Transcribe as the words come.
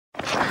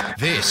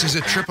This is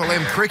a Triple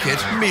M cricket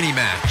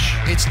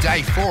mini-match. It's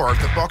day 4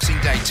 of the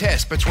Boxing Day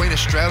test between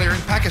Australia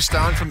and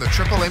Pakistan from the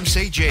Triple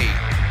MCG.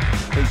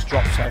 He's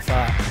dropped so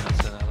far.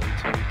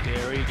 Terry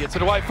Carey gets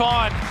it away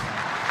fine.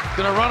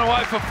 Going to run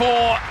away for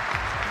 4.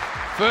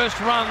 First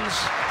runs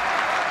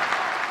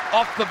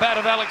off the bat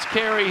of Alex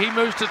Carey. He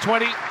moves to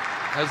 20.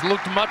 Has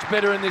looked much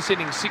better in this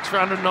inning. 6 for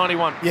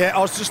 191. Yeah, I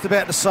was just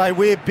about to say,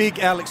 we're big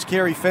Alex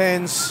Carey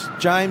fans,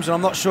 James, and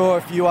I'm not sure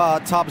if you are,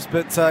 Tubbs,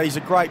 but he's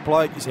a great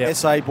bloke. He's an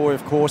SA boy,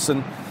 of course,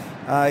 and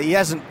he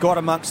hasn't got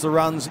amongst the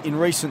runs in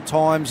recent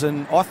times,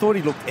 and I thought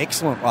he looked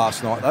excellent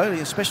last night, though,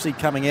 especially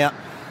coming out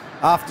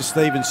after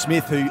Stephen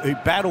Smith, who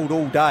battled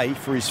all day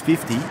for his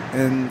 50,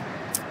 and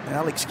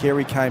Alex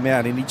Carey came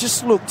out, and he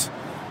just looked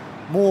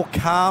more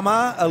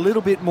calmer, a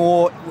little bit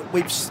more.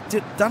 We've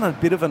done a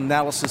bit of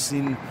analysis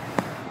in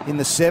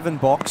the 7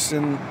 box,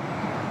 and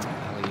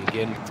Ali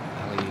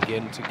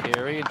again to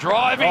Carey,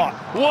 driving. Oh.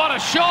 What a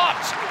shot!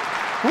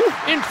 Woo.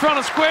 In front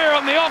of square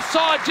on the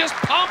offside, just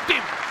pumped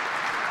him.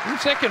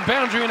 Second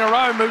boundary in a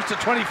row, moves to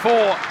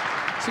 24.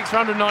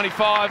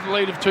 695,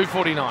 lead of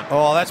 249.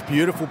 Oh, that's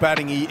beautiful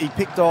batting. He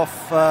picked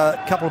off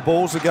a couple of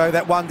balls ago,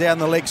 that one down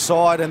the leg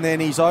side, and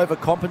then he's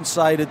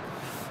overcompensated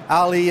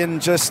Ali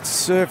and just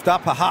served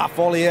up a half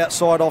volley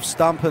outside off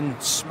stump and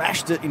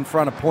smashed it in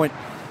front of point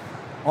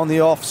on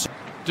the off.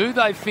 Do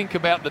they think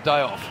about the day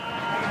off?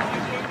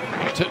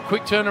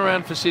 Quick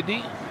turnaround for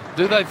Sydney.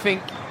 Do they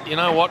think, you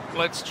know what,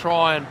 let's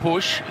try and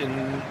push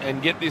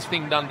and get this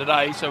thing done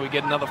today so we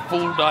get another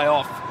full day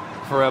off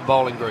for our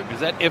bowling group?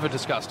 Is that ever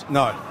discussed?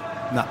 No.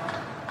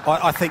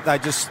 I think they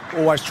just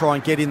always try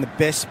and get in the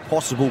best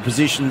possible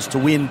positions to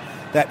win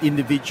that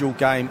individual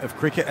game of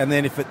cricket, and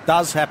then if it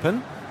does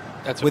happen,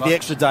 with the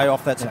extra day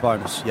off, that's a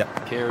bonus.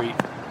 Yep. Carey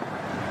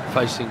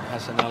facing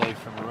Hassan Ali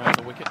from around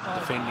the wicket,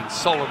 defending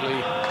solidly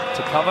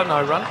to cover,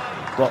 no run.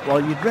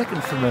 Well, you'd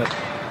reckon from an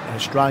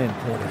Australian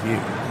point of view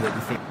that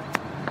you think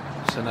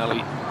Hassan Ali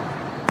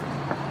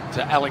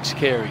to Alex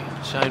Carey.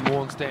 Shane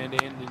Warne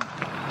stand end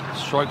and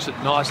strokes it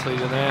nicely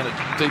to down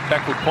at deep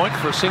backward point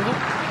for a single.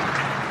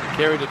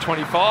 Carey to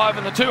 25,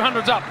 and the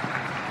 200's up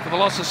for the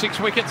loss of 6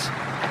 wickets.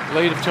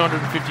 Lead of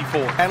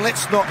 254. And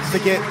let's not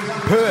forget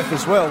Perth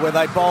as well, where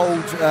they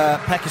bowled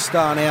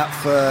Pakistan out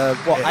for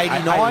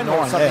 89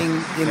 or something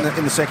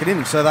in the second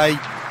inning. So they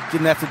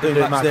didn't have to do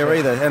much there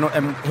either.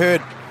 And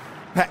heard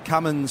Pat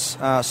Cummins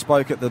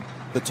spoke at the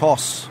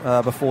toss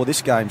before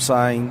this game,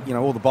 saying, you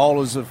know, all the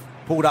bowlers have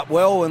pulled up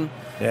well and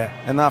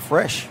they're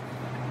fresh.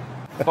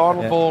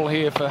 Final ball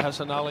here for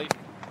Hassan Ali.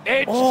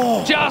 Edge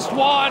just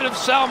wide of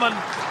Salman,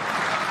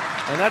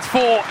 and that's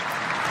 4.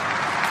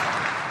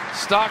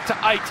 Stark to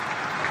 8.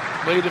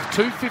 Lead of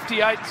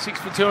 258, 6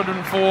 for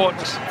 204.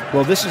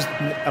 Well, this is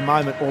a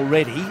moment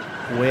already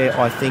where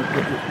I think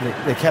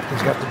the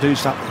captain's got to do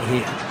something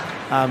here.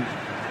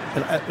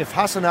 If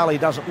Hassan Ali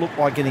doesn't look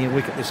like getting a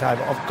wicket this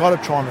over, I've got to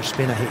try and a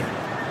spinner here.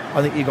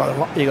 I think you got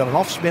an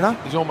off spinner.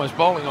 He's almost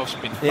bowling off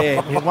spin.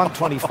 Yeah,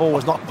 124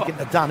 is not getting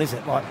it done, is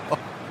it? Like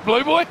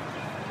Blue boy.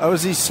 That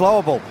was his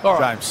slower ball,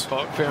 right. James.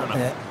 Oh, fair enough.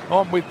 Yeah.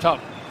 I'm with Tub.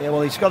 Yeah,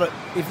 well, he's got to.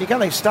 If you're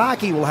going to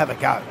Starkey, will have a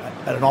go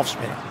at an off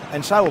spinner,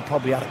 and so will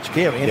probably Alex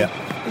Carey.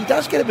 He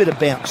does get a bit of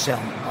bounce,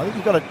 Salman. I think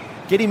you've got to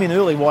get him in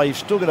early while you've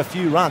still got a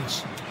few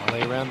runs.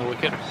 Ali around the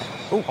wicket.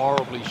 Ooh.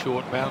 Horribly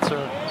short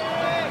bouncer.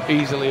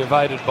 Easily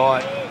evaded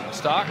by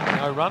Stark.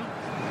 No run.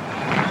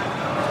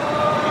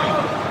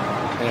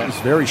 Yeah. It's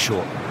very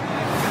short.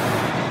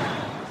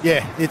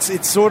 Yeah,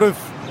 it's sort of...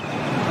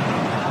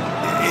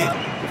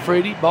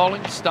 Freedy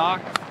bowling,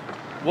 Stark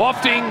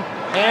wafting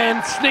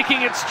and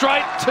sneaking it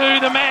straight to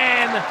the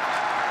man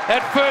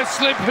at first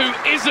slip, who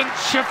isn't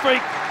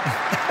Shafiq.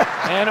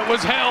 And it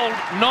was held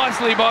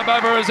nicely by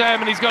Babar Azam,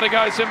 and he's got to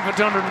go 7 for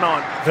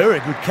 209. Very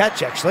good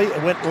catch, actually.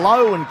 It went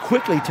low and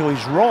quickly to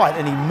his right,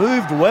 and he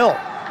moved well,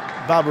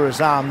 Babar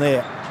Azam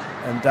there.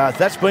 And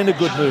that's been a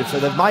good move. So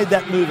they've made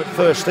that move at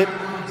first slip,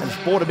 and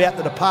it's brought about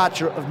the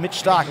departure of Mitch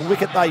Stark, a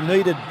wicket they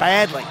needed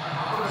badly.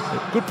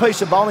 A good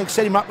piece of bowling,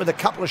 set him up with a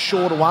couple of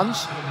shorter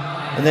ones,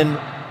 and then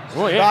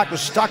Stark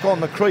was stuck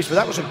on the crease, but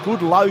that was a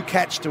good low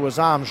catch to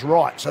Azam's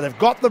right. So they've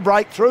got the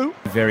breakthrough.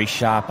 Very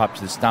sharp up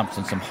to the stumps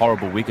on some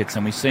horrible wickets,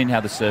 and we've seen how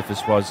the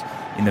surface was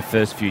in the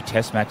first few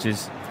test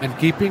matches. And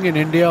keeping in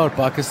India or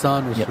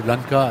Pakistan or Sri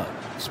Lanka,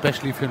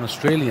 especially if you're an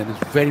Australian, is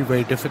very,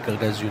 very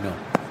difficult, as you know.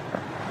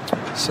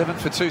 7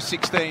 for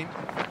 216.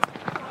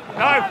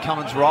 No.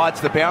 Cummins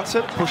rides the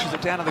bouncer, pushes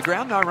it down to the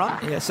ground, no run.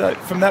 Yeah, so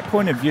from that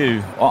point of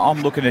view,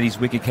 I'm looking at his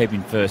wicket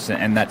keeping first,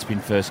 and that's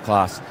been first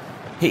class.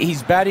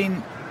 He's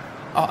batting...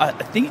 I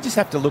think you just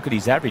have to look at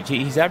his average.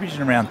 He's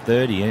averaging around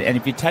 30, and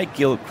if you take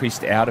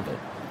Gilchrist out of it,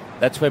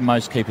 that's where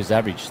most keepers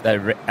average. They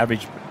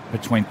average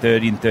between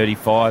 30 and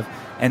 35,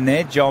 and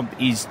their job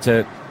is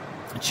to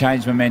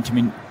change momentum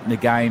in the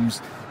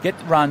games, get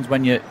the runs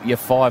when you're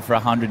 5 for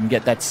 100 and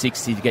get that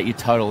 60 to get your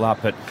total up.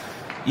 But,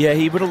 yeah,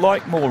 he would have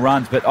liked more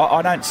runs, but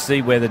I don't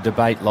see where the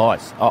debate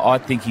lies. I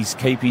think his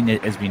keeping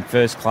has been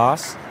first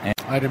class.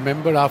 I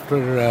remember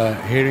after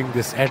hearing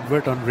this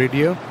advert on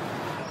radio,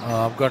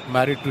 got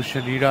married to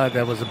Shanira.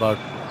 That was about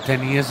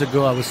 10 years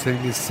ago. I was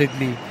staying in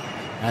Sydney,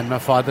 And my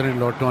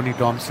father-in-law, Tony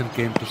Thompson,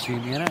 came to see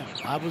me. And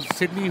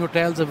Sydney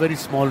hotels are very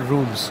small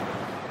rooms.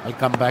 I'll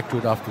come back to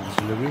it after this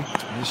delivery.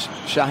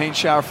 Shaheen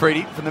Shah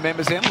Afridi from the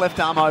members' end, left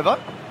arm over.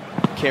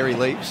 Carey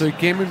leaves. So he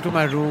came into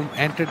my room,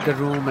 entered the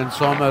room, and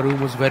saw my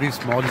room was very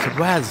small. He said,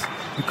 Waz,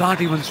 you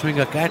can't even swing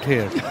a cat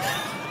here.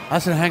 I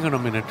said, hang on a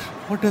minute.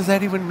 What does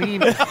that even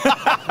mean?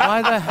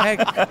 Why the heck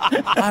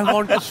I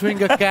want to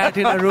swing a cat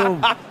in a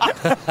room?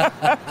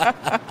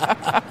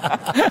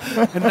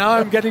 And now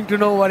I'm getting to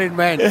know what it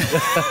meant.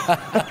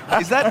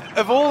 Is that,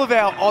 of all of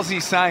our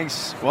Aussie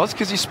sayings,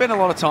 because you spend a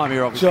lot of time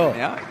here obviously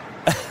now,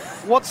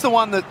 what's the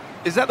one that,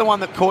 is that the one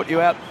that caught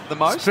you out the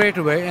most? Straight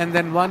away, and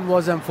then one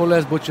was I'm full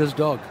as butcher's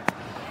dog.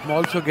 I'm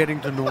also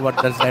getting to know what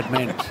does that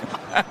mean.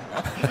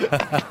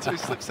 2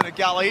 slips in a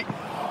gully.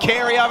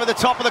 Carey over the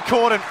top of the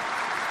cordon.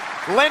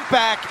 Lent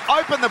back,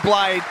 open the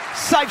blade,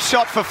 safe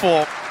shot for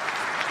 4.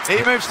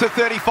 He moves to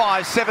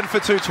 35, 7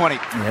 for 220.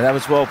 Yeah, that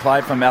was well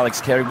played from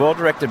Alex Carey.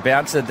 Well-directed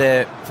bouncer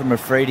there from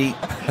Afridi.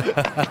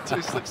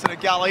 2 slips in a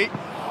gully.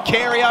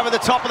 Carey over the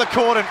top of the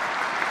cordon.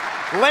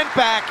 Lent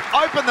back,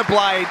 open the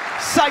blade,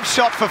 safe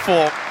shot for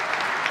 4.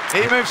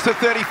 He moves to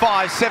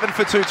 35, 7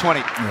 for 220.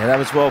 Yeah, that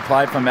was well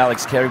played from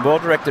Alex Carey.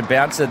 Well-directed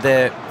bouncer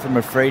there from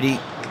Afridi.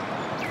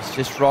 He's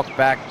just rocked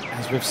back,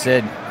 as we've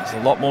said. He's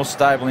a lot more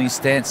stable in his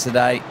stance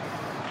today.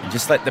 And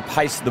just let the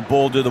pace of the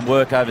ball do the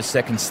work over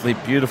second slip.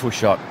 Beautiful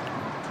shot.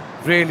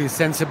 Really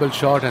sensible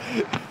shot.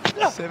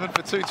 7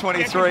 for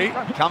 223.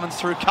 Cummins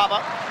through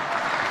cover.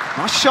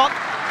 Nice shot.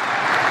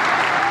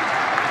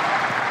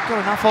 Got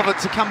enough of it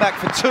to come back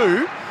for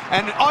 2.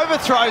 And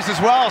overthrows as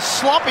well.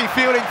 Sloppy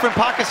fielding from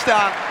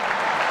Pakistan.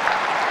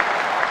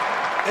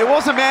 There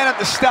was a man at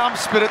the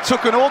stumps, but it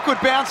took an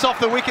awkward bounce off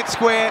the wicket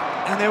square,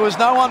 and there was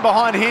no one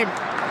behind him.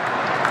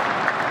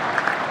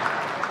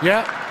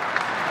 Yeah.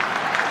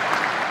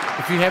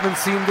 If you haven't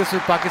seen this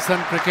with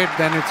Pakistan cricket,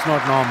 then it's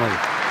not normal.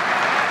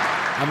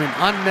 I mean,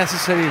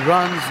 unnecessary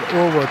runs,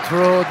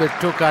 overthrow. They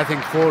took, I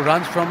think, 4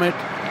 runs from it.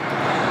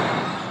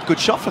 Good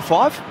shot for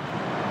 5.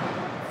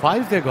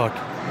 5 they got.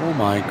 Oh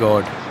my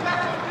God.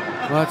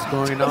 What's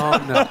going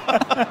on?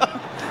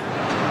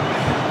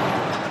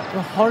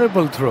 A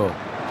horrible throw.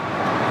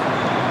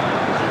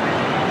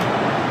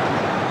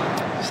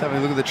 Just having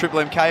a look at the Triple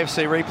M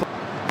KFC replay.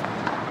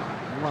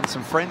 We won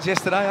some friends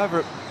yesterday over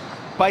at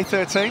Bay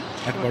 13.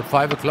 At about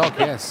 5 o'clock,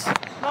 yes.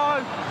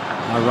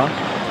 No run.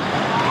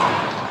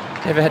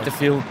 Ever had to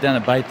field down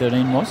at Bay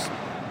 13, Moss?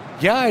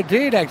 Yeah, I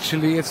did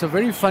actually. It's a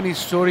very funny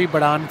story,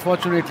 but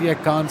unfortunately I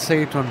can't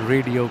say it on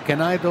radio.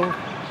 Can I though?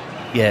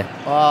 Yeah.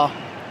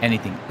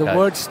 Anything. The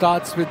word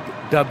starts with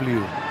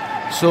W.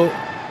 So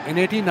in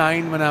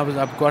 89, when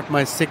I've got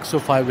my 6 or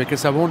 5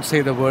 wickets, I won't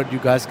say the word, you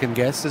guys can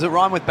guess. Does it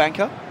rhyme with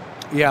banker?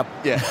 Yeah.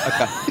 Yeah,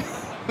 okay.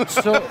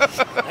 So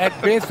at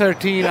Bay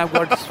 13, I've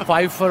got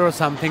 5 or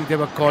something. They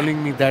were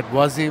calling me that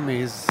Wasim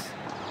is...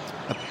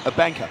 A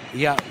banker?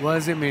 Yeah,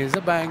 Wasim is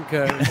a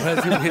banker.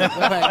 Wasim is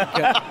a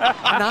banker.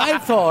 And I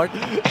thought...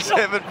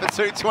 7 for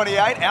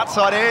 228,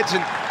 outside edge,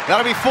 and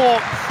that'll be 4.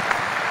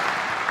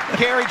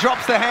 Carey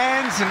drops the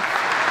hands, and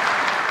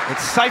it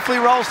safely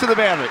rolls to the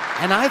boundary.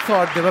 And I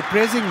thought they were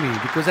praising me,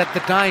 because at the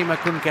time I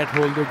couldn't get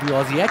hold of the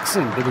Aussie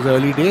accent. It was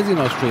early days in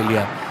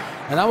Australia.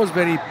 And I was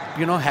very,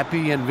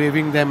 happy and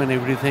waving them and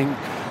everything.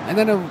 And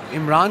then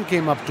Imran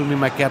came up to me,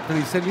 my captain.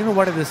 He said,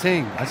 what are they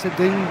saying? I said,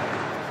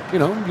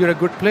 you're a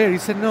good player. He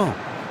said, no.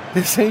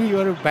 They're saying you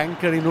are a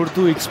banker in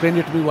Urdu. Explain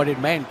it to me what it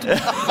meant. I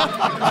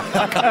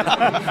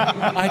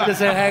just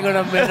said, hang on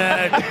a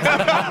minute.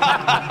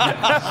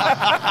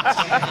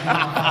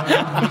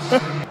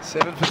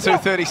 7 for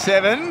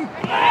 237.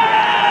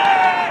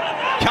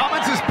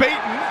 Cummins is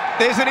beaten.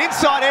 There's an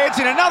inside edge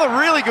and another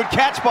really good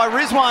catch by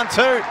Rizwan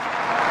too.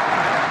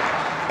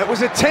 It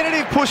was a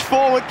tentative push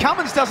forward.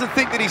 Cummins doesn't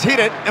think that he's hit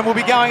it and will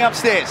be going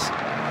upstairs.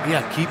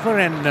 Yeah, keeper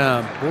and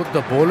both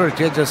the bowlers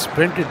just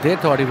sprinted. They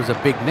thought it was a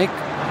big nick.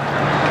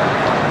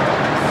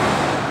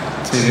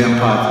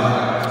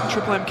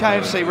 Triple M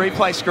KFC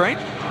replay screen.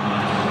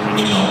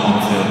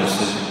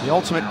 The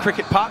ultimate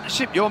cricket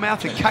partnership, Your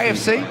Mouth and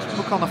KFC.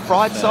 Look on the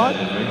fried side,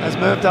 as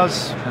Merv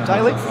does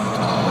daily.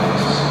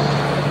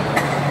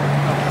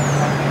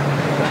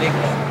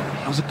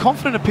 It was a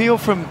confident appeal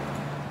from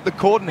the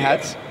Cordon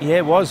hats. Yeah,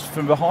 it was.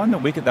 From behind the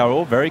wicket, they were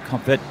all very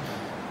confident.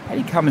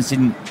 Paddy Cummins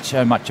didn't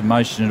show much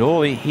emotion at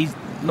all. He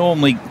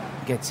normally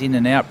gets in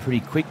and out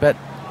pretty quick, but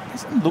it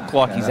doesn't look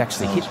like he's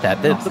actually hit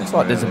that. It looks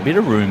like there's a bit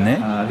of room there.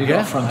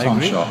 Yeah, front on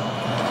shot.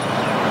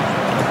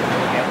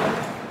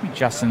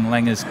 Justin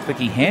Langer's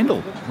clicky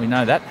handle. We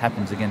know that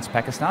happens against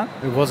Pakistan.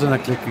 It wasn't a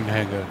clicking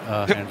handle.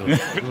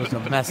 It was a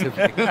massive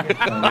kick. Close,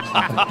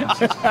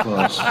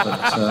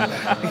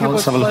 but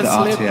let's have a look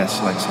at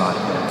RTS leg side.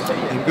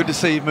 And good to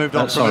see you've moved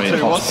on from the 2.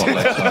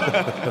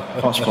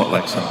 Hot spot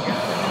leg side.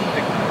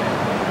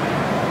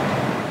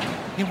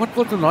 Yeah, what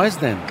was the noise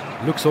then?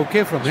 Looks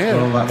okay from here.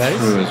 Roll that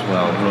through as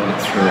well. Roll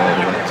it through all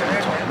the way to the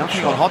top.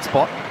 Nothing on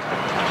hotspot.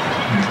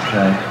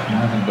 Okay, I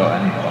haven't got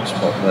any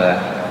hotspot there.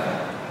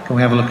 Can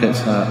we have a look at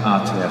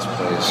RTS,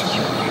 please?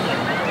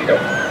 There you go.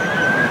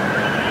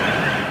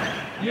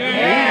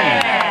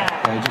 Yeah!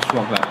 Okay, just just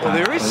walk that Well,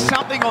 back, there is please.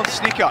 something on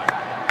Snicko,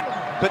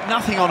 but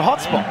nothing on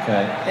Hotspot.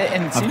 Okay.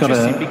 And it's I've got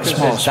interesting a because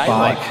small there's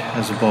daylight. spike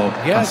as the ball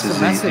Yeah, it's a passes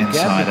the massive gap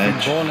inside between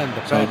edge. ball and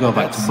the So I'll go pad.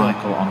 back to That's,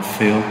 Michael on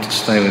field to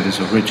stay with his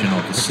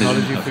original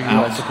decision Technology of for you, I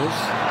out. suppose.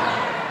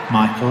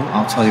 Michael,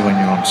 I'll tell you when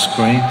you're on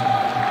screen.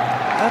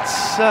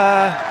 That's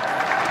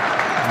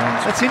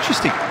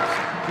interesting.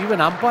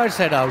 Even umpires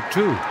said out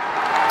too.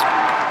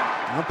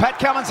 Well, Pat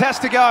Cummins has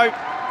to go.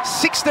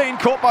 16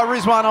 caught by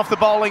Rizwan off the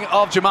bowling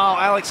of Jamal.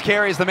 Alex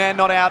Carey is the man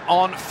not out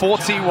on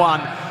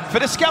 41. For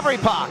Discovery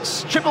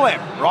Parks, Triple M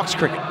rocks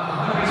cricket.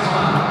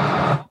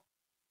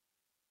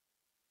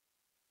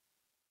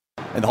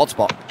 And the hot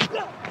spot.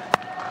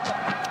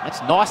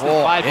 That's nicely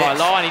played by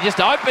Lyon. He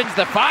just opens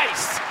the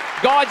face.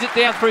 Guides it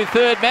down through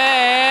third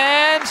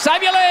man.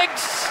 Save your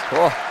legs.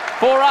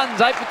 4 runs,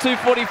 8 for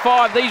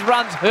 245. These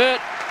runs hurt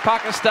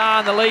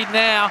Pakistan. The lead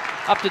now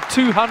up to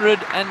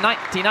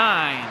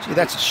 299. Gee,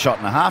 that's a shot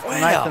and a half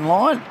from Nathan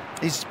Lyon.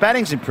 His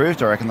batting's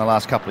improved, I reckon, the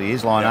last couple of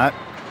years, Lyon.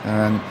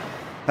 And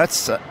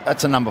that's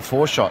a number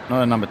 4 shot,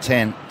 not a number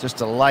 10.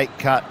 Just a late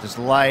cut, just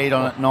laid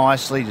on it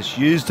nicely, just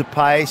used the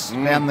pace,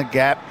 found the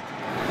gap.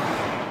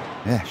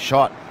 Yeah,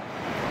 shot.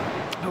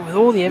 But with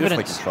all the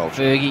evidence, controlled.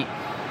 Fergie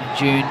and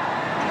June,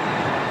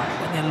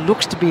 and there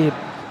looks to be a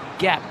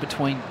gap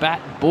between bat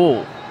and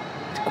ball.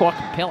 It's quite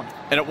compelling.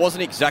 And it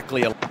wasn't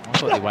exactly a... I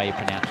thought the way you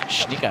pronounced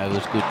Schnicko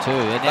was good too.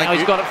 And Thank now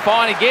he's you. got it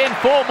fine again.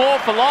 4 more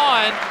for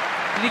Lyon.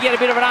 Did he get a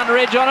bit of an under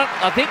edge on it?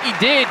 I think he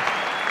did.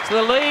 So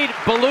the lead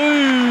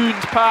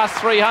balloons past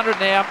 300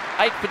 now.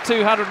 8 for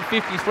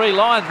 253.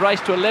 Lions race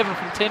to 11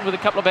 from 10 with a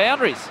couple of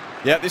boundaries.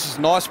 Yeah, this is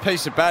a nice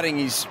piece of batting.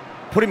 He's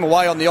put him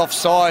away on the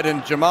offside,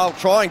 and Jamal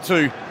trying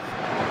to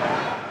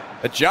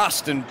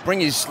adjust and bring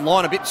his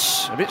line a bit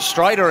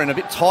straighter and a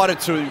bit tighter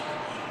to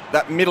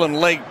that middle and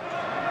leg.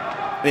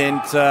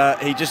 And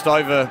he just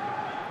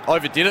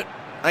overdid it.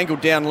 Angled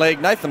down leg.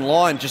 Nathan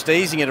Lyon just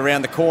easing it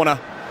around the corner.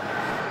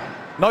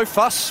 No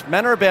fuss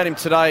manner about him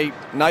today,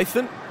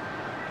 Nathan.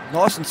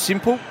 Nice and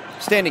simple.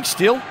 Standing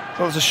still. Well,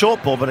 it was a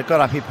short ball, but it got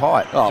up hip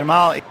height. Oh.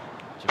 Jamal, To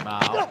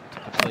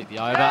complete the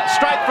over.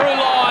 Straight through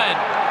Lyon,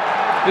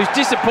 who's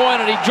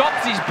disappointed. He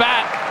drops his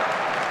bat.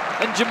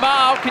 And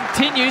Jamal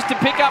continues to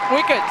pick up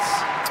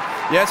wickets.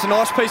 Yeah, it's a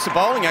nice piece of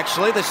bowling,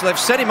 actually. They've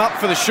set him up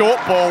for the short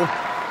ball.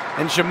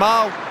 And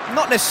Jamal,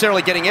 not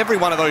necessarily getting every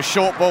one of those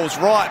short balls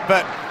right,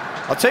 but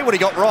I'll tell you what he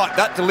got right.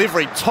 That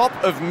delivery, top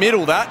of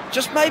middle, that.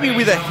 Just maybe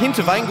with a hint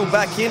of angle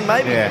back in,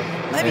 maybe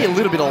a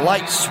little bit of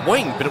late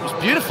swing, but it was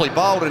beautifully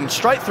bowled and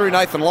straight through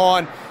Nathan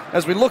Lyon.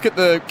 As we look at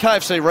the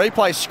KFC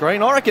replay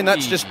screen, I reckon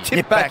that's just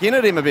tipped back in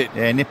at him a bit.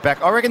 yeah, nip back.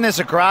 I reckon there's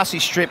a grassy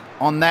strip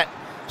on that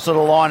sort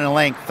of line and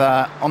length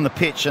on the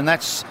pitch, and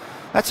that's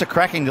a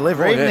cracking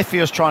delivery. Even if he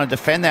was trying to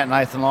defend that,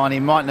 Nathan Lyon, he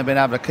mightn't have been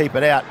able to keep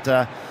it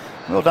out.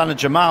 Well done to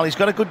Jamal. He's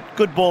got a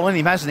good ball in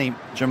him, hasn't he,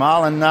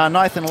 Jamal? And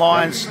Nathan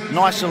Lyon's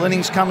nice little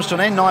innings comes to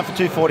an end, 9 for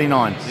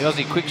 249. The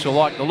Aussie quicks will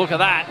like the look of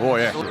that. Oh,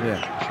 yeah.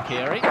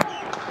 Carey.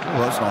 Oh,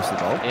 that's nicely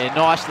bowled. Yeah,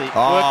 nicely.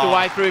 Worked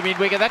away through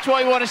mid-wicket. That's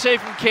what you want to see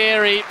from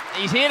Carey.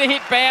 He's here to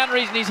hit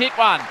boundaries, and he's hit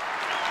one.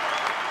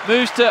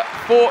 Moves to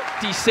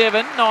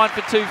 47, 9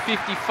 for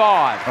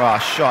 255. Oh,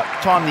 shot.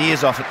 Timed the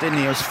ears off it, didn't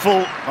he? It was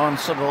full on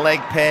sort of leg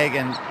peg,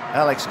 and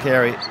Alex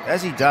Carey,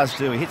 as he does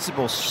do, he hits the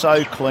ball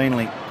so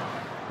cleanly.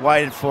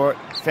 Waited for it,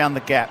 found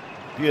the gap.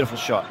 Beautiful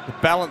shot. The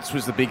balance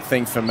was the big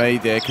thing for me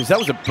there, because that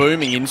was a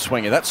booming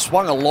in-swinger. That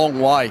swung a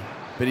long way,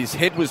 but his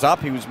head was up.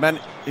 He was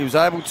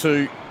able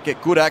to get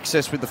good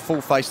access with the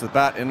full face of the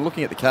bat. And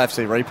looking at the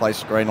KFC replay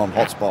screen on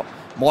Hotspot,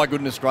 my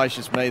goodness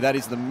gracious me, that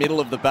is the middle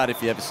of the bat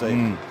if you ever see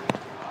it.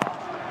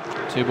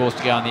 2 balls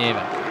to go in the over.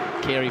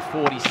 Carey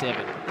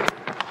 47.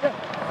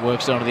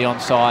 Works onto the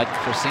onside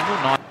for a single.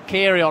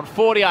 Carey on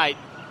 48.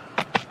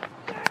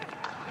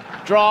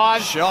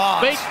 Drive.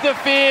 Shot. Beats the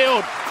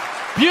field.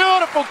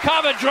 Beautiful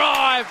cover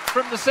drive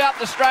from the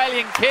South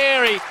Australian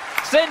Carey.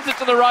 Sends it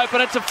to the rope,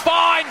 and it's a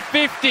fine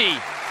 50.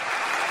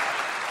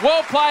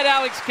 Well played,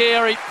 Alex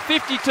Carey.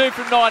 52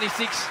 from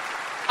 96.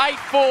 8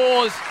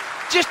 fours.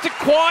 Just to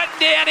quieten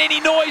down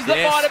any noise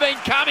that might have been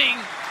coming.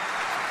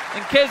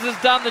 And Kez has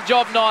done the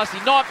job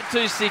nicely. 9 for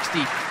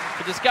 260.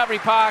 For Discovery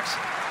Parks,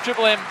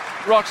 Triple M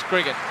rocks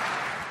cricket.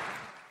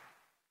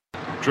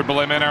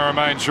 Triple M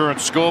NRMA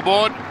Insurance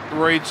scoreboard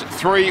reads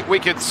 3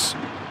 wickets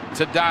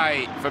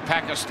today for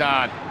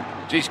Pakistan.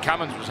 Geez,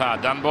 Cummins was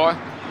hard done by.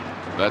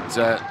 But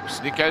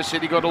Snicko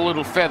said he got a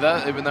little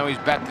feather, even though his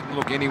bat didn't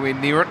look anywhere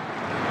near it.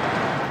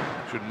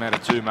 Shouldn't matter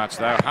too much,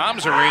 though.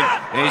 Harms are in,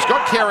 and he's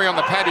got Carey on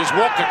the pad, who's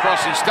walked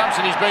across his stumps,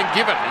 and he's been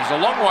given. He's a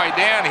long way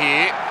down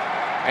here,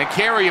 and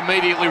Carey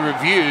immediately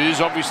reviews.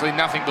 Obviously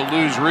nothing to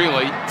lose,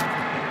 really.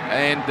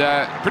 And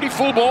pretty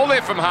full ball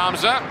there from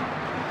Hamza.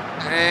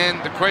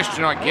 And the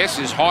question, I guess,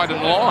 is height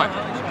and line.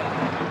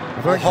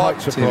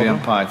 Height's a problem.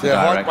 Height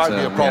might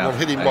be a problem.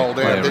 Hit him well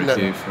down, didn't it?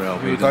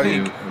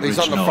 He's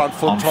on the front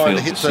foot trying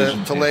to hit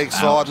the leg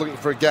side, looking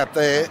for a gap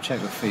there. Check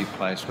the feet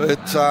placement.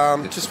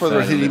 But just whether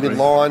it hit him in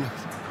line.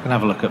 Can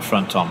have a look at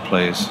front on,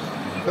 please.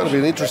 Going to be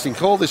an interesting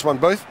call, this one,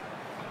 Booth.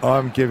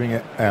 I'm giving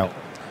it out.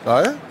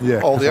 Oh, yeah?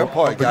 Yeah. Oh, the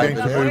umpire I'm beginning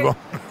gave to it move out.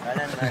 on.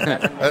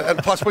 and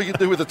plus we could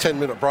do with a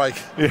 10-minute break.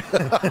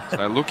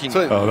 So looking.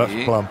 Oh,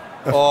 that's plum.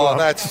 Oh,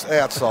 that's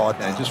outside.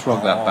 Yeah, just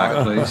rock that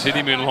back, please. Hit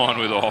him in line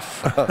with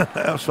off.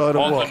 Outside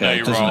of On what? the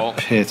knee Doesn't roll.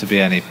 appear to be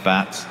any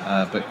bat,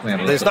 but can we have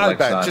a There's look at no leg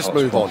bat, side just hotspot,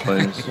 move on.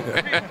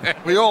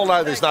 please. We all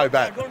know there's no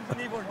bat.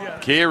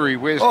 Carey,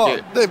 where's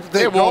they're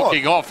they're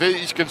walking off.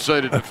 He's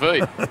conceded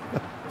defeat.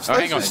 Stay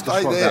hang on.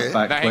 stay rock there. that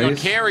back, Now, hang on.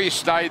 please. Carey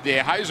stayed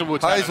there.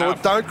 Hazelwood's had Hazelwood,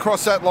 enough. don't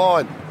cross that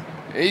line.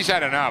 He's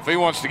had enough. He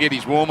wants to get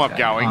his warm-up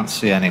going. Can't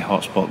see any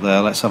hotspot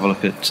there. Let's have a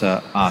look at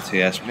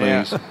RTS,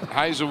 Now, please.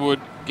 Hazelwood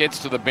gets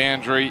to the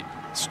boundary,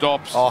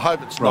 stops. I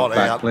hope it's Rock not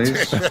back, out.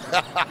 please.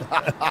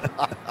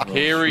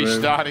 Carey through.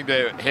 starting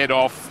to head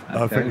off.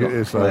 I think it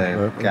is.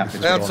 Clear gap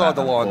between Outside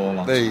the ball line.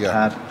 onto There you the go.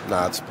 pad.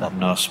 No, it's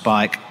No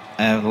spike.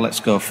 Let's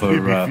go for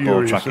You'd be ball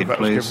furious tracking, if that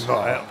was please. given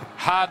not out.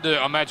 Hard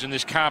to imagine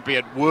this can't be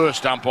at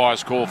worst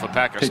umpire's call for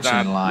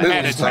Pakistan. Pitching line.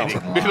 And it's Middle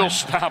hitting stump. middle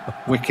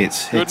stump.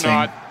 Wickets Good hitting.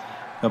 night.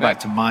 Go back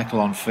to Michael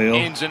on field.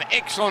 Ends an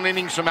excellent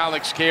innings from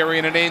Alex Carey,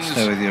 and it ends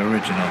Stay with the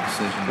original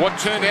decision. what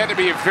turned out to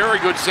be a very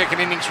good second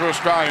innings for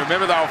Australia.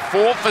 Remember, they were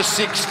 4 for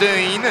 16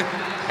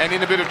 and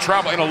in a bit of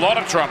trouble, in a lot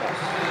of trouble.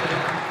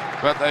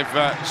 But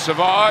they've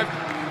survived,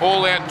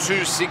 all out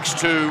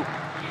 2-6-2.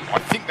 I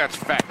think that's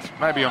fact.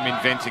 Maybe I'm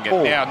inventing it.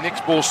 Now,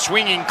 next ball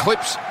swinging,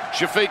 clips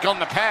Shafiq on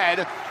the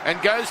pad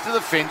and goes to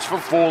the fence for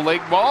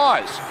 4-leg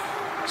buys.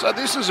 So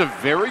this is a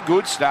very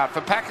good start for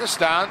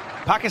Pakistan.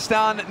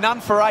 Pakistan, none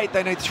for 8.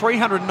 They need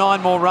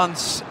 309 more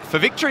runs for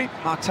victory.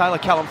 Mark Taylor,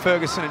 Callum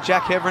Ferguson and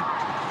Jack Heverin.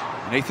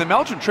 And Ethan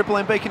Meldrum, Triple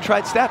M Beacon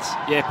Trade Stats.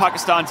 Yeah,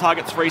 Pakistan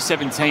target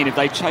 317. If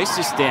they chase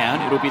this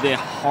down, it'll be their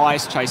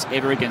highest chase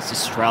ever against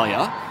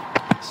Australia.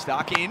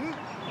 Stark in.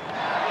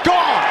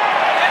 Gone!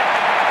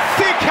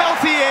 Thick,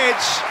 healthy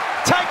edge.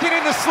 Taken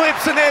in the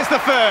slips, and there's the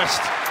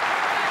first.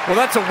 Well,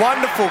 that's a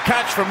wonderful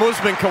catch from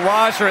Usman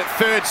Khawaja at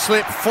third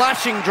slip.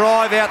 Flashing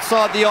drive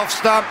outside the off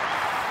stump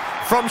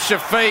from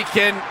Shafiq.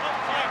 And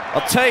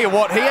I'll tell you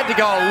what, he had to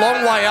go a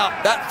long way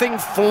up. That thing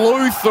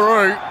flew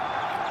through.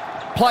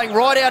 Playing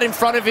right out in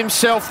front of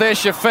himself there,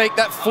 Shafiq.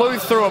 That flew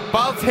through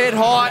above head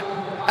height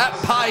at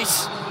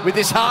pace with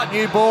this Hart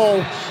new ball.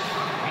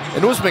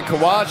 And Usman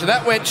Khawaja,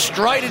 that went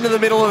straight into the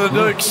middle of the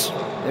Dukes.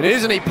 It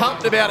is, and he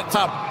pumped about it,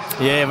 Tub.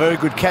 Yeah, very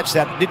good catch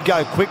that. It did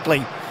go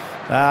quickly.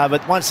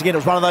 But once again, it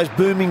was one of those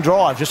booming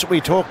drives, just what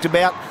we talked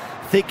about.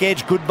 Thick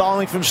edge, good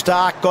bowling from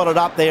Stark, got it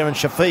up there, and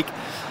Shafiq,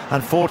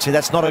 unfortunately,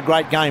 that's not a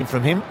great game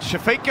from him.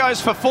 Shafiq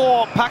goes for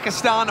 4.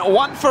 Pakistan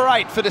 1 for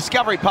 8 for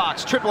Discovery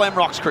Parks. Triple M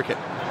rocks cricket.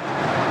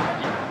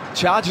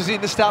 Charges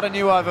in to start a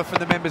new over from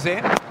the members'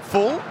 end.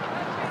 Full.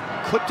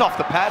 Clipped off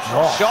the pad.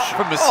 Shot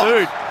from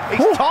Masood.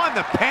 He's timed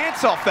the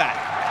pants off that.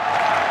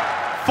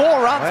 4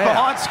 runs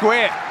behind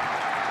square.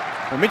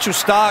 Well, Mitchell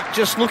Stark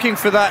just looking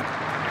for that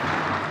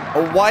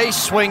away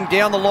swing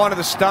down the line of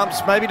the stumps,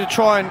 maybe to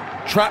try and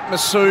trap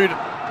Masood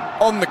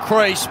on the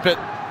crease, but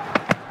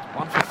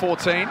 1 for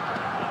 14.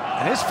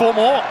 And there's 4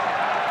 more.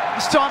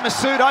 This time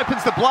Masood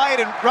opens the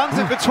blade and runs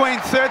it between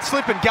third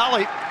slip and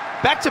gully.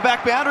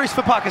 Back-to-back boundaries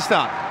for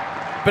Pakistan.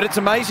 But it's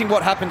amazing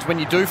what happens when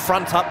you do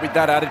front up with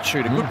that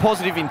attitude. A good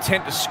positive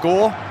intent to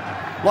score.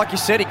 Like you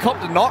said, he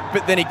copped a knock,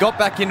 but then he got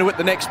back into it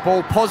the next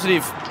ball.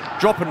 Positive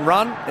drop and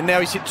run, and now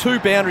he's hit 2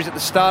 boundaries at the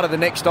start of the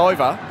next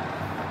over.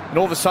 And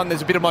all of a sudden,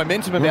 there's a bit of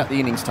momentum about the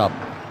innings, Tub.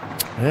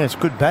 Yeah, it's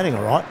good batting,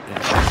 all right.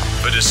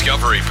 For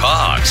Discovery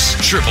Parks,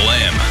 Triple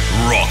M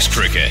rocks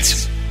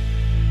cricket.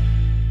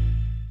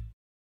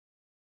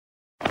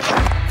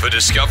 For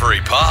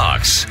Discovery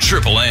Parks,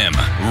 Triple M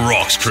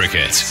rocks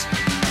cricket.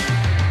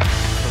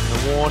 From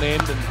the worn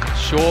end and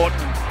short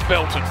and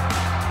belted.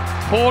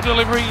 Poor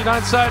delivery, you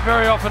don't say it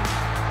very often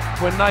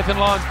when Nathan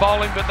Lyon's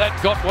bowling, but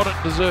that got what it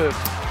deserved.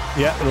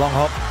 Yeah, a long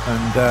hop,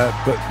 and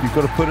but you've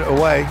got to put it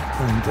away,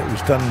 and it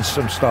was done in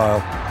some style.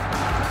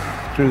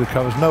 Through the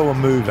covers, no one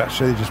moved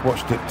actually, just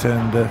watched it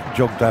and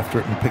jogged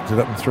after it and picked it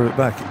up and threw it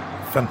back.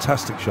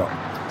 Fantastic shot.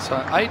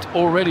 So 8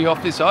 already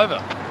off this over.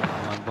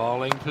 One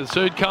bowling,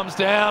 Masood comes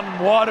down,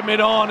 wide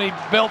mid-on, he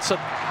belts it.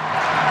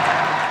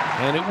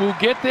 And it will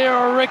get there,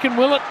 I reckon,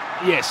 will it?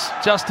 Yes,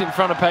 just in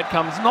front of Pat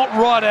Cummins, not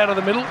right out of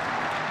the middle,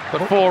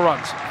 but 4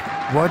 runs.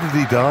 Why did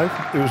he dive?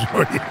 It was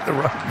already at the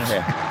runs.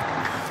 Yeah.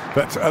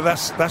 But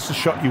that's the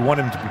shot you want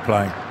him to be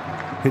playing.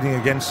 Hitting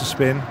against the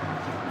spin,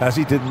 as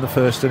he did in the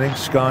first innings,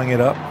 skying it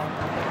up.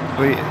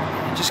 We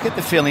just get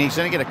the feeling he's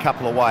going to get a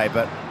couple away,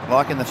 but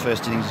like in the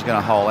first innings, he's going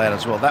to hole out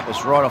as well. That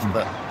was right off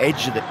the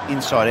edge of the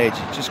inside edge.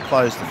 He just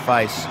closed the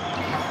face.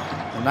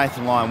 And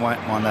Nathan Lyon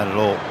won't mind that at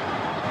all.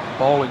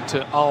 Bowling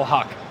to Al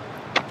Haq.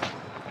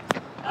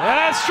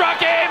 And it struck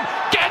him!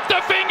 Get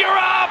the finger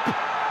up!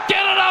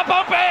 Get it up,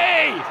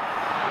 Oppie!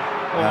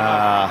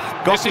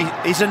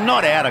 Goffey, he's a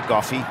not-outer,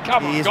 Goffey.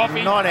 Come on, he is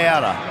Goffey.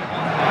 not-outer.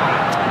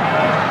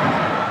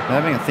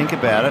 Having a think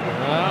about it.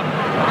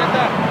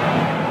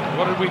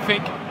 What did we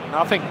think?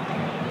 Nothing.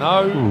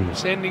 No,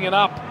 sending it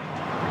up.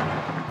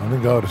 I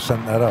think I would have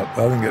sent that up.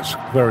 I think it's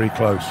very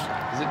close.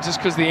 Is it just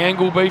because the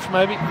angle beef,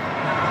 maybe?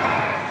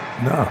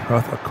 No,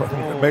 I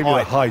think maybe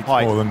the height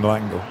more than the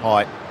angle.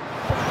 Height.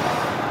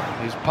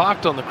 He's was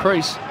parked on the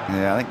crease.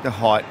 Yeah, I think the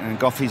height, and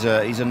Goffey's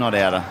a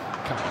not-outer.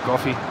 Come on,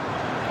 Goffey.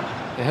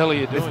 The hell are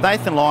you doing? If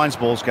Nathan Lyon's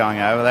ball's going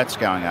over, that's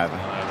going over.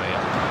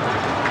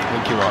 I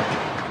think you're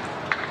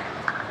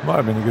right. Might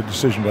have been a good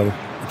decision by the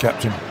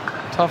captain.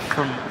 Tough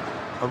from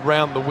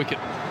around the wicket.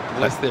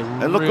 Unless they're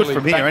it looked good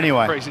from here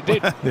anyway. It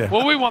did. Yeah.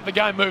 Well, we want the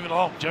game moving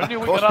along, Junior.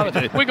 We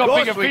got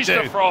bigger fish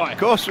to fry. Of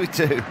course we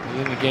do.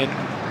 In again.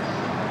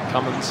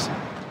 Cummins.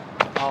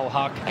 Al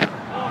Huck.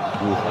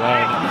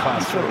 I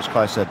thought it was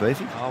close there,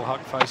 Beefy. Al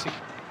Huck facing.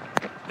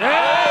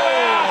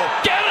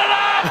 Yeah! Get it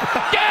up!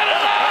 Get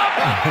it up!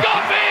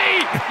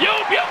 Goffey! You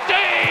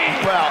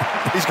beauty! Well,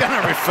 he's going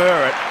to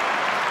refer it.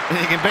 And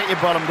you can bet your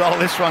bottom dollar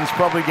this one's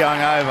probably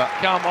going over.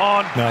 Come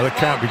on. No, they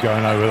can't be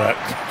going over that.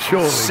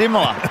 Surely.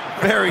 Similar.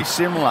 Very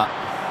similar.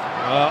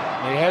 Well,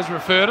 he has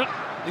referred it.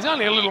 He's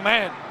only a little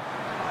man.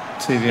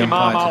 TV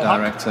umpire to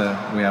director,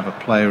 we have a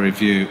player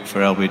review for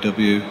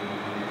LBW.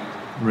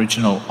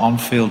 Original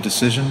on-field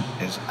decision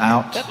is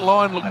out. That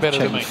line looked better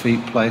than me.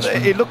 Feet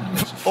placement. It looked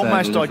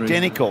almost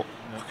identical.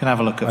 We can have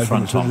a look at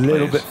front on, a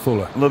little bit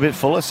fuller. A little bit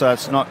fuller, so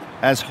it's not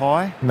as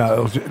high.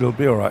 No, it'll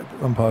be all right.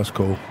 Umpire's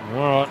call.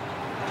 All right.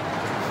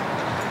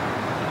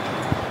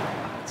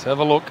 Let's have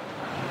a look.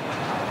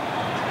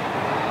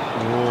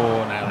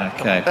 Oh, now.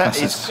 Okay,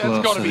 passes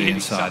close to the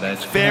inside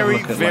edge.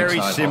 Very,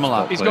 very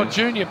similar. He's got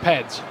junior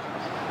pads,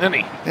 hasn't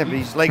he? Yeah, but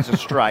his legs are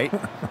straight.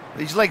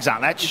 His legs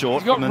aren't that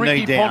short from the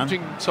knee down. He's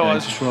got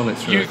Ricky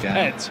Ponting-sized youth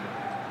pads.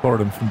 Borrowed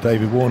them from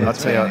David Warner. I'll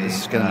tell you, this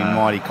is going to be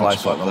mighty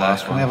close like the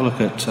last one. Can we have a look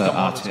at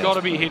RTS? It's got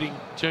to be hitting,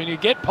 Junior.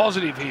 Get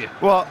positive here.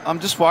 Well, I'm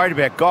just worried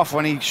about Goff.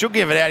 When he should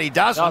give it out, he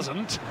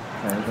doesn't.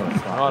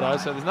 Righto,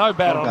 so there's no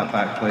bat on that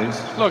back, please.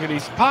 Look,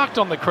 he's parked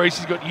on the crease.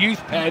 He's got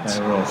youth pads.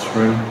 Okay, roll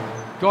through.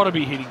 Got to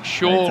be hitting,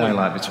 surely.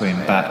 Daylight between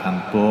bat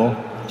and ball.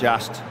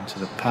 Just into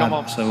the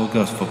pad. So we'll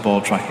go for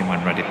ball tracking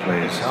when ready,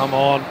 please. Come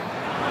on.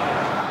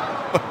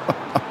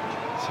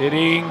 It's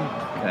hitting.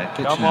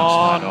 Okay, come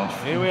on.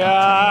 Here we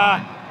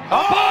are.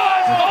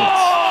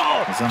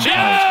 Oh!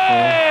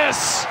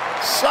 Yes!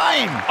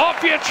 Same.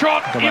 Off your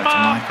trot, Go back to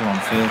Michael on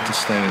field to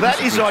stay with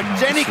that is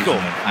identical.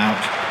 Out.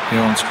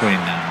 You're on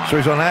screen now, Mike. So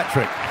he's on hat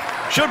trick.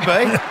 Should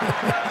be.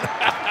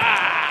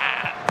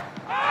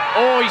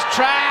 Oh, he's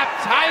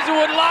trapped.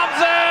 Hazelwood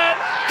loves it.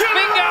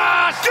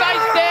 Finger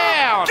stays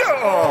down.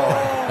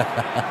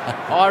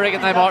 I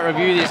reckon they might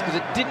review this because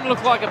it didn't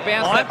look like a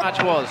bounce that much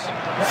was.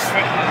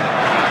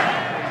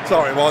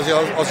 Sorry, Mozzie,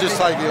 I was just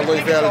taking a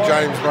leaf out of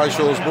James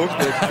Grayshaw's book.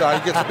 But,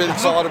 he gets a bit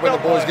excited when the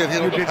boys get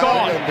hit on the He's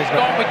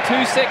gone with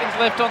 2 seconds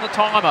left on the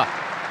timer.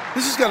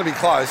 This is going to be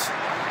close.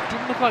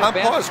 Didn't look like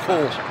Umpire's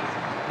call.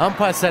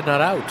 Umpire said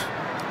not out.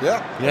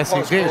 Yeah. Yes,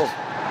 he did.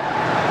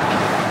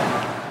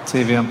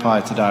 TV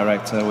umpire to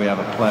director, we have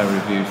a player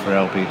review for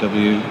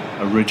LBW.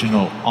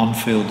 Original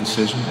on-field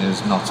decision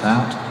is not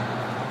out.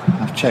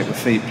 I've checked the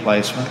feet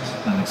placement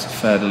and it's a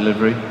fair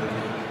delivery.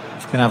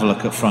 If we can have a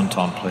look at front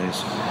on,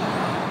 please.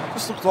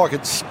 This looks like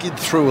it skid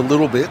through a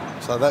little bit,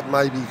 so that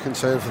may be a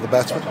concern for the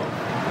batsman.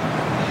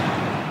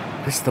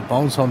 This is the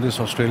bounce on this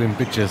Australian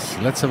pitches.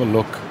 Let's have a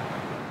look.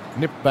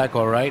 Nip back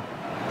all right.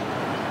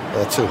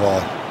 Too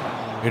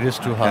high. It is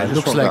too high. It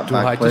looks like too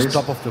high. Just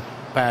top of the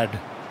pad.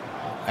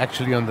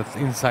 Actually on the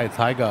inside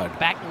thigh guard.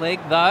 Back leg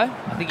though.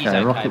 I think he's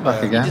okay. Rock it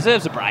back again. He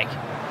deserves a break.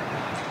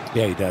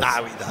 Yeah, he does.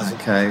 No, he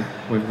doesn't. Okay,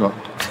 we've got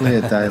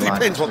clear daylight.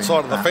 Depends what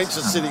side of the fence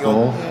it's sitting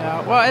on.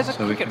 Yeah, well, as a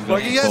cricket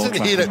fan, he hasn't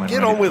hit it.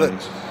 Get on with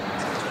it.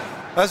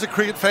 As a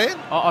cricket fan?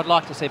 I'd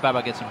like to see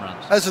Bubba get some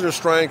runs. As an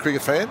Australian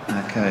cricket fan?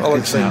 Okay,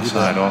 it's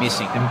outside off.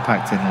 Missing.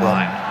 Impact in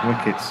line.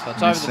 Wickets So it's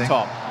missing. over the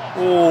top.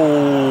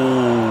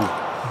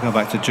 Oh. Go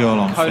back to Joel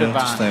on Code field to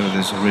advantage. stay with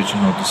his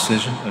original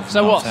decision of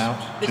So not what?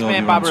 out. This Joel,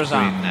 man you're on Barbara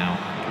screen Azam now,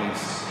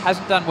 please.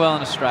 hasn't done well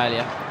in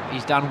Australia.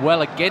 He's done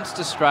well against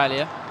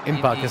Australia in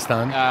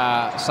Pakistan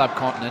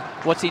subcontinent.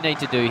 What's he need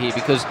to do here?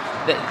 Because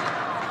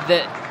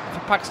for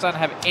Pakistan to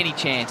have any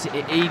chance,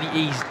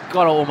 he's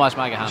got to almost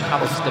make a 100.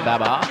 Comes to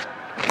Babar.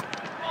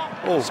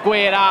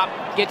 Squared up,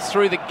 gets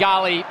through the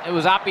gully. It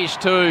was uppish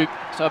too.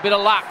 So a bit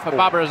of luck for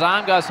Babar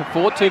Azam. Goes for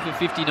 4, 2 for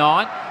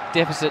 59.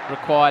 Deficit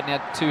required now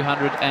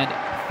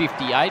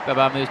 258.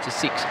 Babar moves to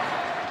 6.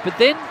 But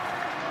then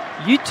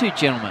you two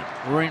gentlemen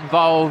were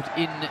involved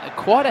in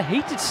quite a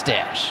heated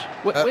stash.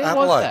 Where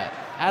was that?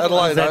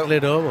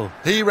 Adelaide Oval.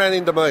 He ran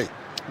into me.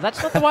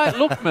 That's not the way it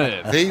looked,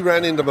 Merv. He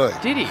ran into me.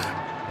 Did he?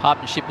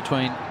 Partnership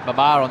between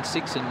Babar on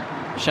 6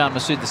 and Shan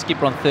Masood, the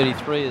skipper, on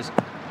 33, has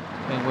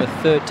been worth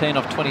 13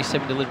 off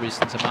 27 deliveries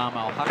since Imam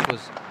Al Haq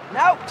was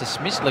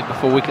dismissed. Leg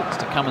before wickets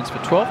to Cummins for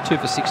 12, 2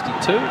 for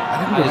 62.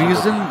 I think the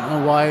reason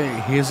why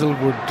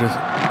Hazelwood,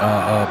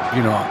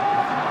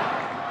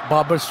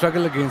 Babar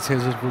struggle against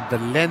Hazelwood, the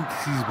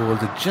length he's bowled,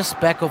 just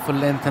back of a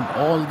length, and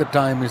all the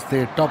time is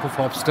there, top of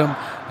off stump,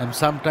 and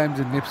sometimes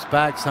it nips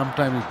back,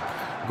 sometimes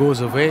it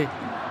goes away,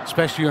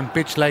 especially on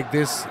pitch like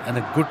this, and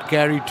a good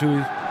carry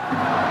too.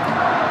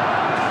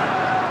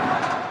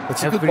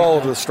 It's a good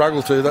bowler to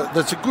struggle to.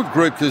 That's a good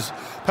group because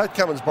Pat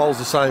Cummins bowls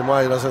the same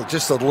way, doesn't it?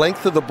 Just the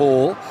length of the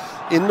ball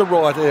in the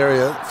right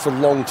area for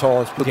long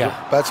times, put the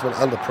batsman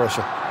under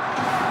pressure.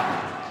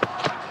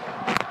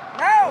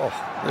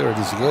 There it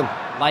is again.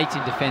 Late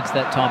in defence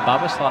that time,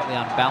 Bubba, slightly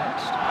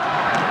unbalanced.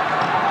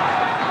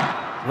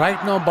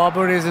 Right now,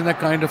 Babar is in a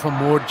kind of a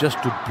mode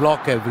just to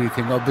block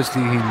everything.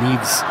 Obviously, he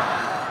needs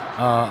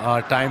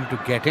time to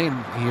get in.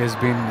 He has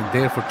been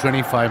there for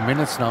 25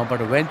 minutes now, but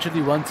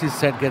eventually, once his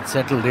set gets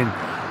settled in,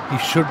 he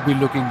should be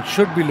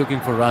looking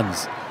for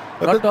runs.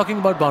 Not talking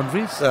about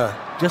boundaries,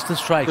 just the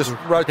strike. Just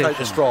rotate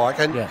the strike.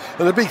 And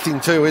the big thing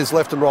too is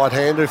left and right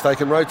hander. If they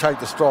can rotate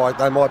the strike,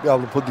 they might be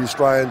able to put the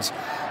Australians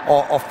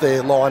off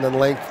their line and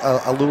length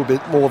a little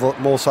bit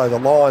more so the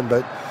line.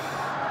 But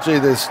gee,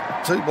 there's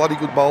two bloody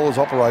good bowlers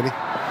operating.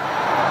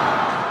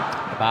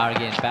 Bar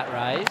again, bat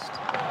raised.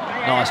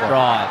 Nice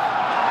drive.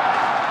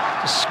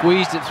 Just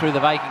squeezed it through the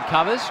vacant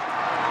covers.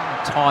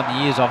 Time the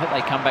years off it.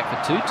 They come back for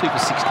 2 for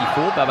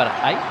 64. Baba to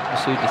 8.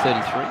 Masood to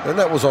 33. And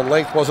that was on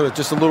length, wasn't it?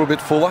 Just a little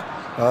bit fuller.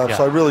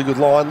 So really good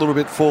line, a little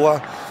bit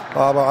fuller.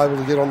 Baba able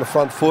to get on the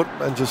front foot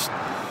and just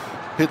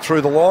hit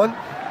through the line.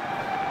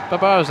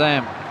 Babar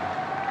Azam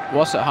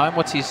was at home.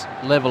 What's his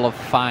level of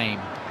fame?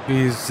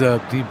 He's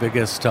the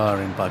biggest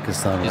star in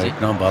Pakistan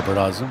right now, Babar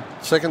Azam.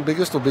 Second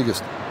biggest or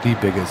biggest? The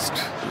biggest.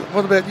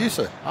 What about you,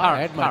 sir?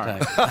 I had my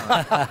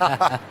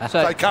time.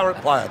 So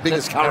current player,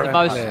 biggest current the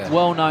most player.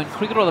 well-known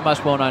cricketer or the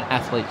most well-known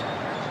athlete?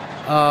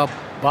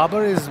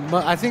 Babar is,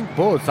 I think,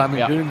 both. I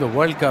mean, during the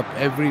World Cup,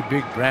 every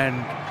big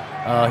brand,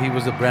 he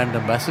was a brand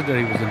ambassador.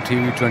 He was on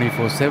TV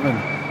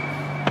 24/7.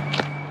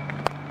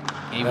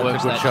 He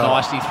works that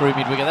nicely through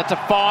mid-wicket. That's a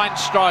fine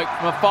stroke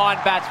from a fine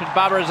batsman.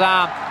 Babar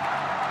Azam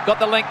got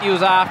the length he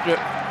was after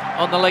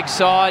on the leg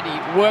side.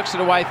 He works it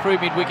away through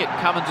mid-wicket.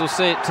 Cummins will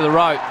see it to the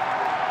rope.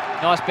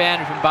 Nice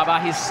boundary from Babar.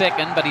 His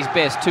second, but his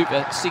best. 2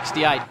 for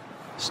 68.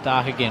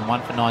 Stark again.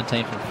 1 for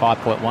 19 from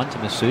 5.1 to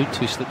Masood.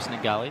 2 slips in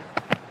the gully.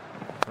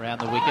 Around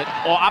the wicket.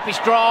 Up his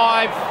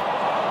drive.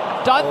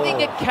 Don't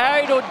think it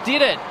carried, or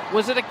did it?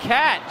 Was it a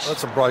catch?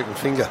 That's a broken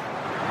finger.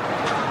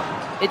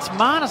 It's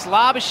Marnus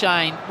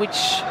Labuschagne, which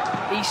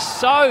he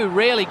so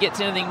rarely gets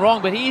anything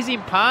wrong, but he is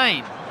in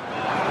pain.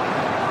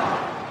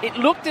 It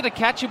looked at a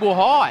catchable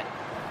height.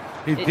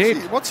 He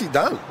did. What's he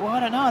done? Well, I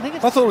don't know.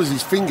 I thought it was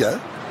his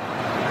finger.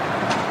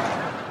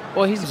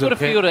 Well, he's as good a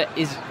fielder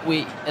as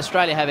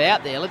Australia have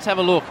out there. Let's have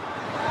a look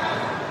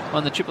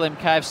on the Triple M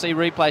KFC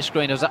replay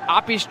screen. It was an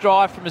uppish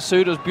drive from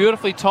Masood. It was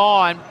beautifully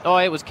timed. Oh,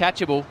 it was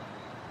catchable.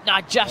 No,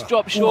 just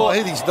dropped short.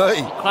 Hit his knee.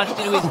 He crunched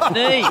into his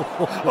knee.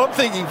 I'm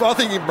thinking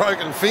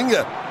broken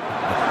finger.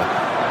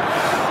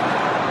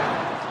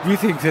 You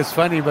think it's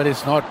funny, but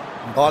it's not.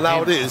 Oh,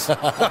 no, it is.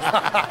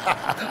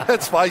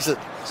 Let's face it.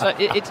 So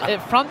it's a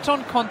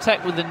front-on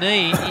contact with the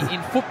knee.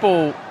 In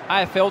football,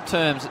 AFL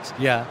terms, it's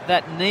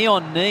that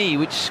knee-on-knee,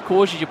 which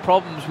causes you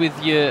problems with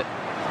your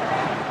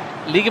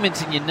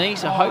ligaments in your knee,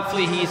 so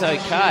hopefully he's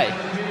okay.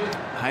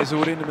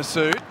 Hazelwood into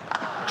Masood.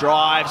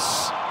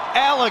 Drives.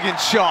 Elegant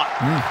shot.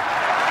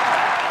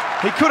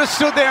 He could have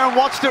stood there and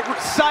watched it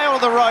sail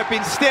to the rope.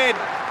 Instead,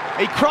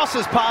 he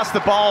crosses past the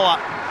bowler.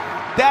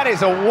 That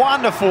is a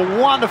wonderful,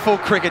 wonderful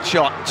cricket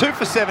shot. 2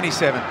 for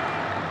 77.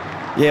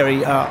 Yeah,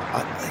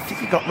 I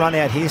think he got run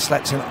out here,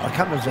 Slats, and I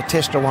can't remember, it was a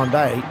tester one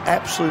day. He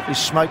absolutely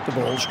smoked the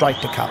ball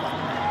straight to cover.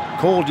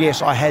 Called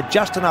yes, I had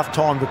just enough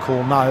time to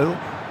call no.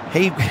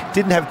 He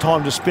didn't have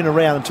time to spin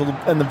around until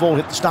the ball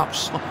hit the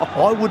stumps.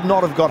 I would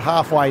not have got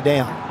halfway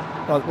down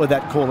with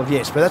that call of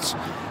yes, but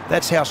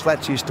that's how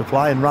Slats used to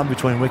play and run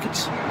between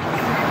wickets.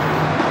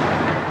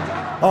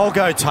 I'll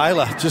go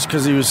Taylor, just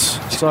because he was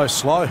so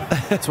slow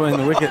between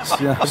the wickets.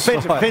 You know,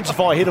 depends if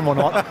I hit him or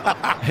not.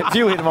 If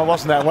you hit him, I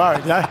wasn't that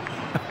worried, you know.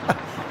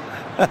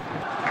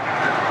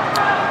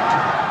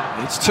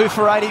 It's 2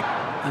 for 80.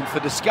 And for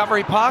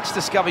Discovery Parks,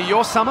 discover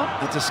your summer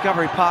at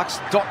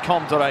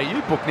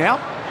discoveryparks.com.au. Book now.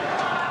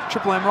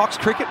 Triple M Rocks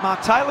Cricket,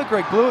 Mark Taylor,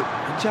 Greg Blewett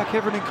and Jack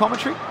Everett in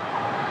commentary.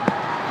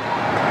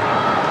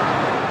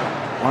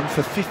 1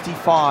 for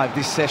 55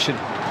 this session.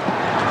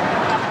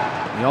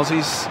 The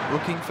Aussies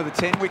looking for the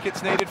 10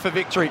 wickets needed for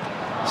victory.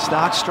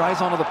 Stark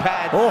strays onto the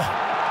pad.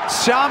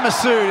 Shah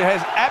Masood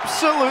has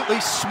absolutely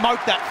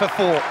smoked that for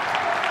 4.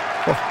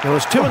 Well, there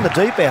was 2 in the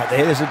deep out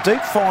there. There's a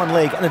deep fine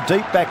leg and a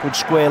deep backward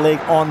square leg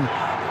on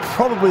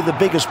probably the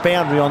biggest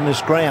boundary on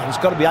this ground. It's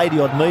got to be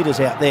 80-odd metres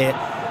out there.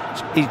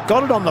 He's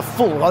got it on the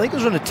full. I think it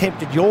was an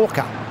attempted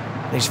Yorker.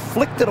 He's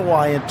flicked it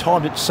away and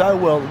timed it so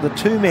well. The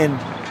 2 men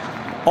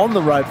on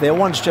the rope there,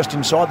 one's just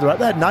inside the rope.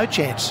 They had no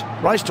chance.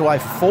 Raced away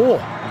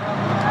 4.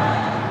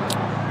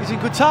 He's in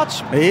good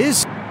touch. He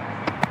is. And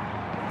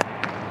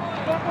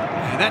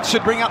that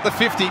should bring up the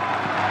 50.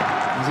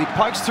 As he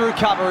pokes through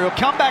cover, he'll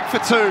come back for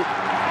 2.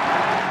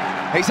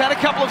 He's had a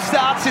couple of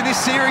starts in this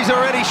series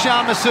already,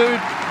 Shah Masood.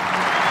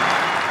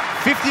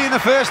 50 in the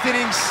first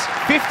innings,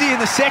 50 in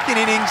the second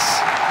innings.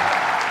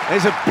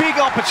 There's a big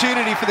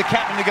opportunity for the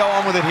captain to go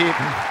on with it here.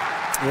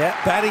 Yeah,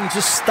 batting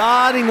just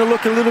starting to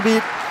look a little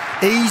bit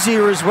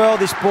easier as well.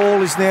 This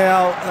ball is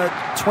now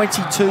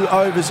 22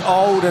 overs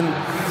old and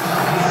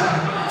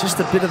just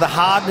a bit of the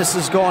hardness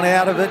has gone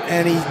out of it.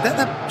 And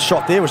that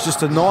shot there was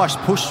just a nice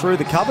push through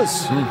the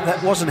covers.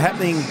 That wasn't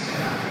happening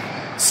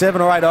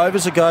 7 or 8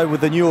 overs ago with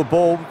the newer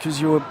ball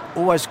because you were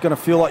always going to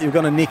feel like you were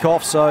going to nick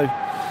off. So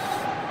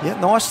Yeah,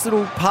 nice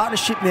little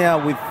partnership now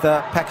with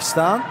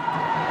Pakistan.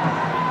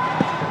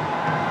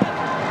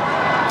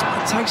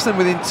 It takes them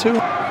within 2.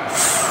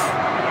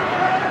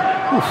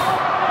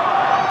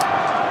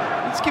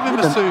 It's given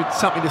Masood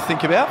something to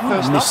think about.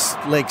 First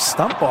up. Leg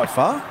stump by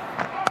far.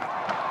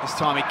 This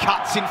time he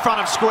cuts in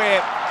front of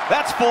square.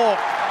 That's 4.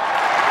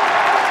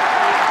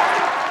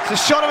 It's a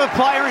shot of a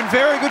player in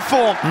very good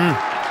form.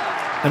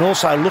 And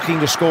also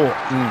looking to score.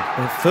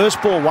 The first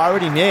ball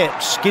worried him,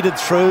 skidded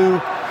through,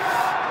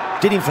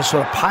 did him for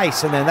sort of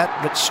pace, and then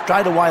but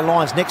straight away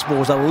Lions' next ball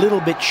was a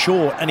little bit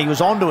short, and he was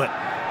onto it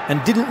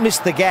and didn't miss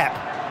the gap.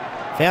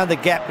 Found the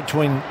gap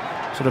between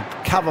sort of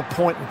cover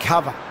point and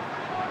cover,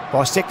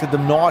 bisected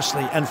them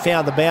nicely and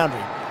found the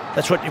boundary.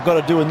 That's what you've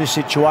got to do in this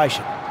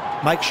situation.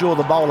 Make sure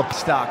the bowler...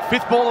 Stark,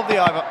 5th ball of the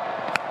over.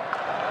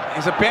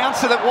 There's a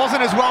bouncer that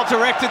wasn't as well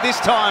directed this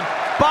time.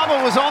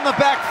 Bubba was on the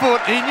back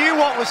foot. He knew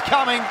what was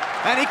coming,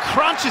 and he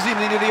crunches him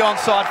into the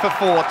onside for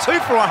 4. 2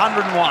 for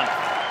 101.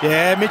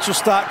 Yeah, Mitchell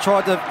Stark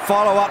tried to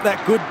follow up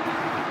that good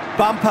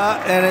bumper,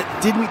 and it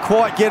didn't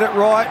quite get it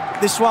right.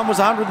 This one was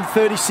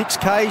 136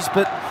 Ks,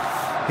 but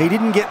he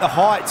didn't get the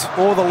height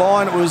or the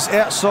line. It was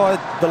outside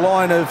the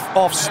line of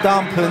off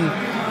stump, and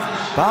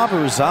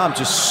Babar Azam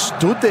just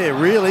stood there,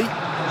 really.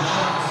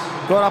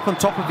 Got up on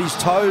top of his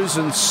toes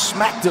and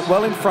smacked it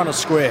well in front of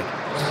square.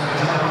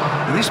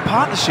 And this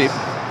partnership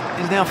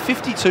is now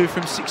 52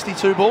 from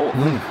 62 balls.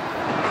 And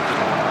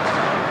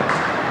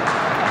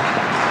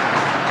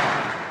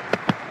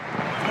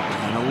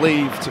a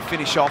leave to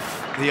finish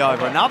off the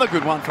over. Another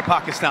good one for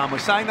Pakistan. We're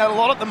saying that a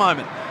lot at the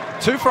moment.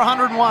 2 for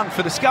 101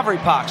 for Discovery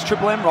Parks.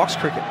 Triple M Rocks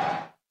Cricket.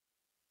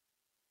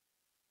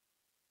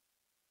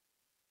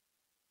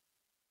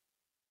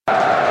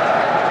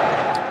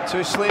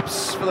 Two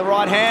slips for the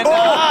right hand.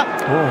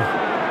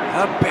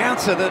 A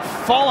bouncer that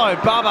followed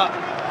Bubba.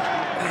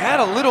 He had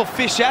a little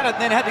fish at it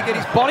and then had to get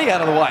his body out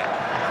of the way.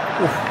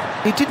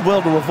 He did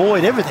well to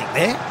avoid everything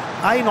there.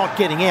 Not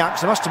getting out,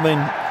 because it must have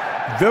been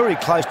very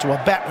close to a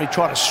bat when he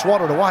tried to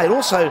swat it away. And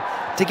also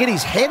to get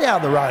his head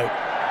out of the road.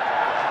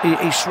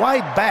 He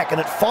swayed back and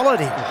it followed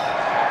him.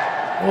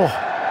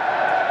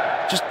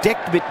 Just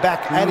decked a bit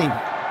back at him.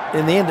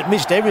 In the end, it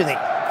missed everything,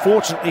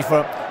 fortunately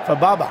for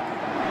Bubba.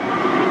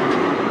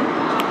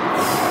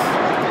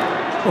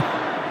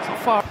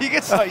 You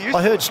get so used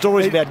I heard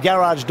stories about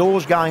garage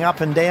doors going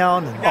up and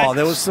down. And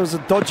there was a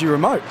dodgy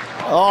remote.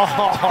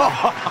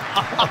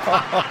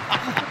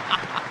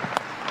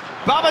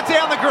 Bubba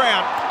down the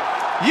ground,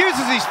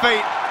 uses his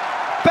feet,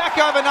 back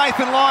over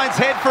Nathan Lyon's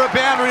head for a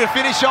boundary to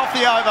finish off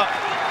the over.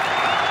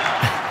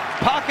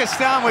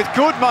 Pakistan with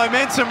good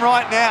momentum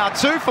right now.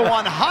 2 for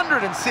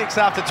 106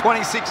 after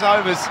 26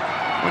 overs.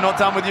 We're not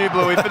done with you,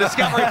 Bluey. For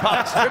Discovery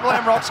Parks, Triple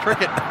M Rocks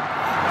Cricket.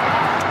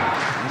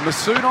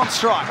 Masood on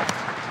strike.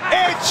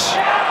 Edge!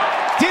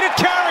 Did it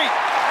carry?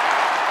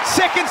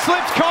 Second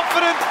slip's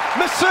confident.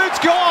 Masood's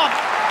gone.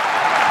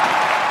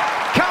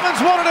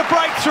 Cummins wanted a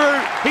breakthrough.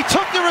 He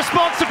took the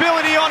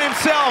responsibility on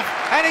himself,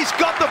 and he's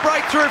got the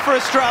breakthrough for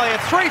Australia.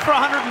 3 for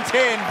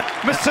 110.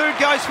 Masood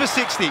goes for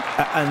 60.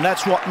 And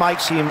that's what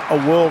makes him a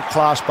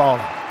world-class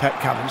bowler, Pat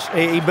Cummins.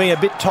 He'd been a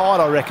bit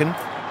tired, I reckon.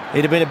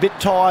 He'd have been a bit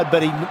tired,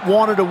 but he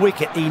wanted a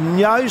wicket. He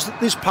knows that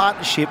this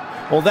partnership,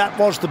 well, that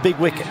was the big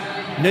wicket.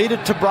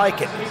 Needed to break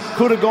it.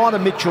 Could have gone to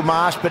Mitchell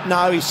Marsh, but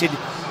no, he said,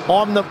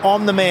 I'm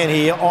the man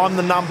here. I'm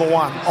the number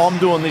one. I'm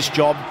doing this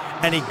job.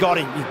 And he got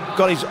him. He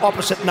got his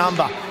opposite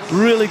number.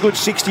 Really good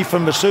 60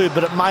 from Masood,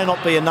 but it may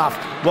not be enough.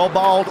 Well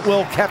bowled,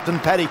 well captain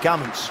Paddy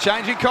Cummins.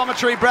 Changing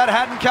commentary, Brad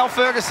Haddon, Cal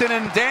Ferguson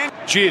and Dan.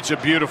 Gee, it's a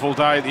beautiful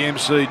day at the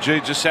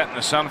MCG. Just sat in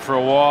the sun for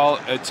a while.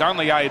 It's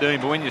only 18,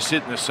 but when you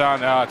sit in the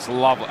sun, it's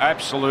lovely.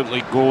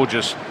 Absolutely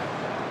gorgeous.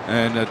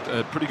 And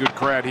a pretty good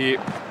crowd here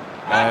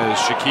as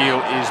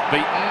Shaquille is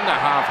beaten. A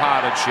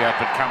half-hearted shout,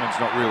 but Cummins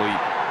not really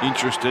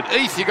interested.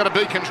 Heath, you got a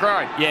beacon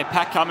trade. Yeah,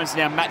 Pat Cummins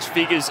now match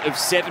figures of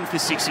 7 for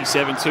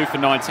 67, 2 for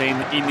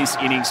 19 in this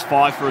innings,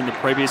 5 for in the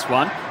previous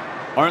one.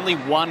 Only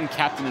one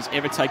captain has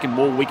ever taken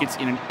more wickets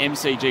in an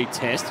MCG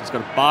test. He's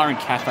got a bar and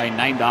cafe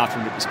named after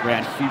him at this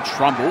ground, Hugh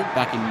Trumbull,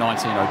 back in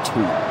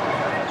 1902.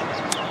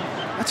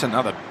 That's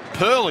another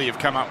pearl you've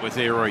come up with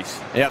there,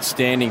 Heath.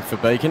 Outstanding for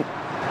Beacon.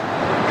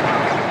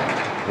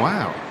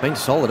 Wow. Been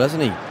solid,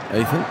 hasn't he,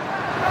 Ethan?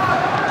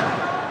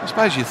 I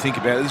suppose you think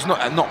about it, there's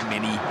not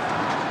many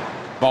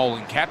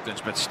bowling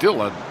captains, but still,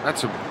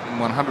 that's a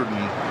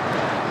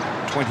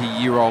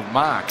 120-year-old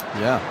mark.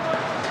 Yeah.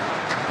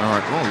 All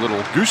right, well, a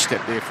little goose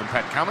step there from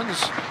Pat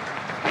Cummins.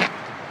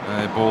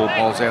 Ball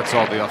bowls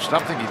outside the off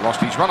stump. I think he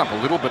lost his run up a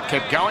little, but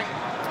kept going.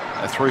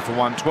 3 for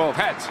 112.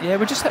 Hats. Yeah,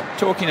 we're just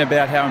talking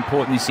about how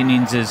important this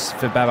innings is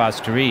for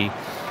Babar's career.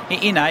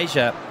 In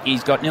Asia,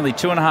 he's got nearly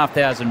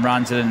 2,500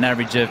 runs at an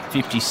average of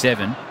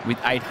 57 with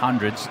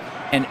 800s.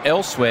 And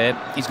elsewhere,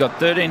 he's got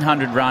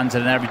 1,300 runs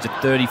at an average of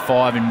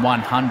 35 and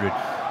 100.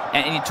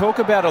 And you talk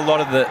about a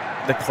lot of the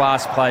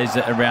class players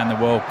around the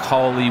world,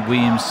 Kohli,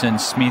 Williamson,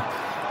 Smith,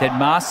 they'd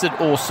mastered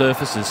all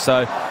surfaces.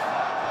 So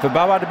for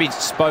Babar to be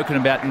spoken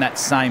about in that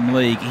same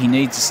league, he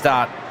needs to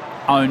start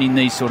owning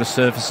these sort of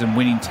surfaces and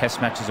winning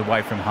test matches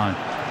away from home.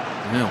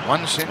 Yeah,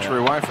 1 century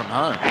away from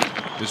home.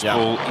 This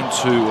ball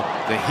into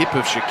the hip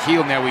of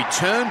Shaquille. Now he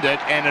turned it,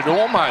 and it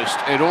almost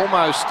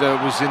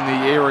was in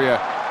the area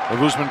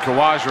of Usman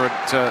Khawaja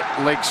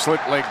at leg slip,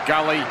 leg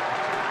gully,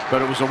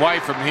 but it was away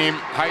from him.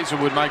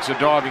 Hazelwood makes a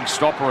diving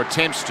stop, or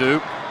attempts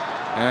to,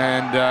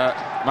 and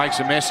makes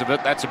a mess of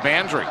it. That's a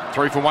boundary.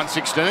 3 for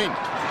 116.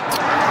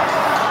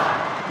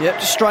 Yep,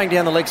 just straying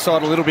down the leg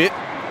side a little bit.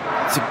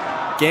 It's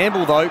a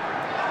gamble though,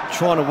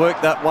 trying to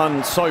work that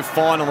one so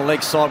fine on the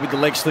leg side with the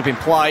leg slip in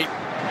play.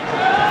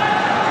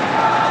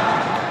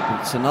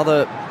 It's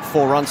another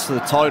 4 runs to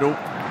the total,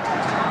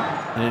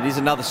 and it is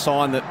another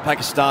sign that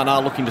Pakistan are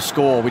looking to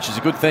score, which is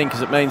a good thing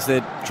because it means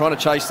they're trying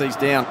to chase these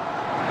down.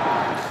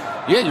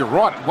 Yeah, you're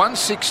right.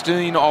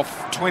 116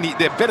 off 20.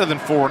 They're better than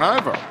 4 and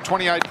over.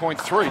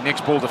 28.3.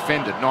 Next ball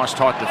defended. Nice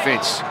tight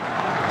defence.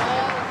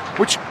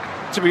 Which,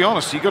 to be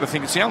honest, you've got to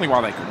think it's the only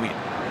way they can win.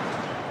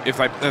 If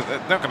they're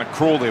not going to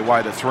crawl their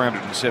way to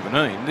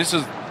 317. This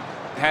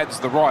has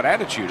the right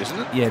attitude, isn't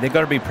it? Yeah, they've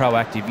got to be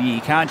proactive.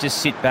 You can't just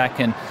sit back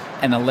and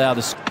allow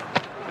the...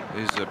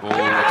 There's a ball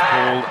that's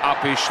pulled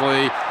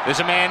uppishly. There's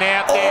a man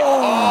out there.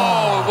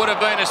 Oh, it would have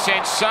been a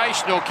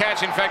sensational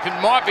catch. In fact, it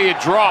might be a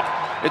drop.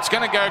 It's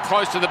going to go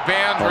close to the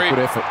boundary. Good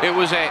effort. It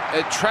was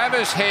a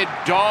Travis Head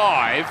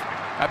dive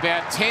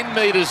about 10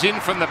 metres in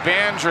from the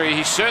boundary.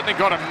 He certainly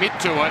got a mitt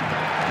to it.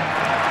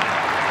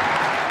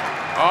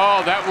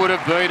 Oh, that would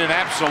have been an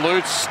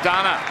absolute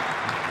stunner.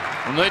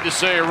 We'll need to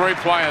see a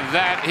replay of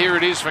that. Here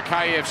it is for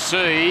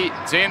KFC.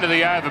 It's the end of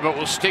the over, but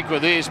we'll stick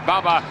with this.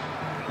 Bubba,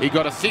 he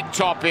got a thick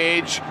top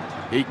edge.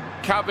 He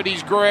covered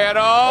his ground.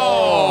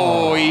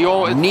 He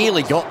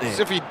nearly got there. As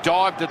if he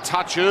dived a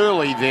touch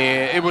early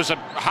there. It was a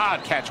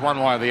hard catch one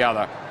way or the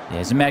other. Yeah,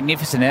 it's a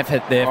magnificent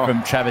effort there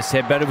from Travis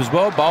Head, but it was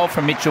well bowled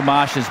from Mitchell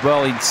Marsh as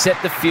well. He'd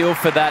set the field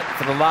for that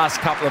for the last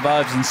couple of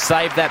overs and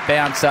saved that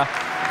bouncer.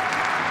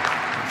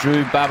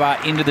 Drew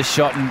Bubba into the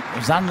shot and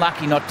was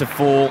unlucky not to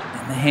fall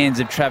in the hands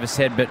of Travis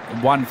Head, but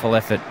a wonderful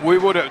effort. We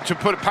would have, to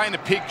paint a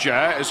picture,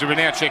 as we're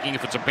now checking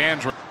if it's a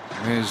boundary.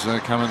 There's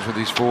Cummins with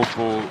his 4th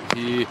ball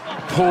here.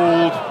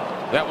 Pulled.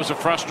 That was a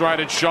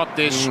frustrated shot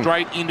there,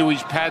 straight into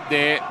his pad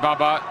there,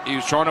 Bubba. He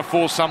was trying to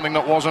force something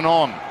that wasn't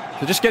on.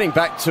 So just getting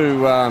back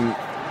to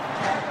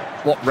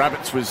what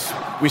Rabbits was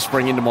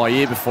whispering into my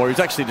ear before, he was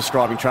actually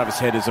describing Travis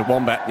Head as a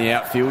wombat in the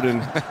outfield,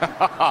 and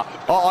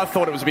I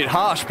thought it was a bit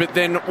harsh, but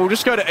then we'll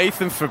just go to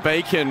Ethan for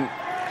Beacon.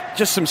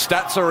 Just some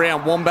stats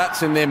around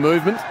wombats and their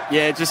movement.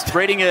 Yeah, just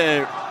reading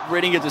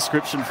a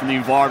description from the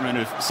environment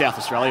of South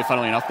Australia,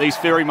 funnily enough. These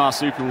fairy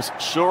marsupials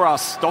sure are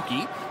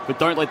stocky, but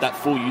don't let that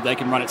fool you. They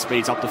can run at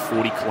speeds up to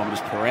 40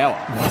 kilometres per hour.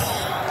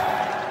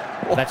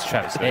 That's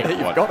Travis Head.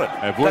 You've got it.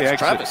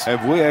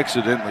 Have we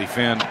accidentally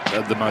found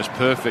the most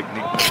perfect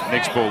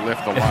next ball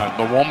left alone?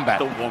 The wombat.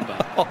 The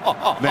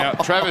wombat. Now,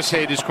 Travis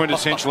Head is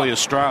quintessentially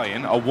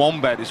Australian. A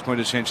wombat is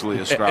quintessentially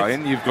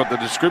Australian. You've got the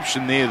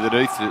description there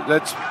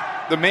that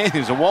the man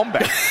is a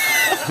wombat.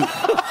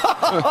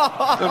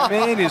 The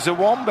man is a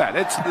wombat.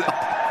 It's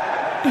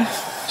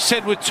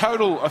said with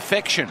total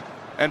affection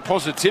and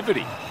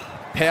positivity.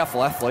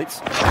 Powerful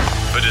athletes.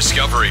 For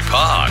Discovery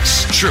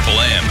Parks, Triple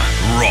M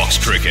rocks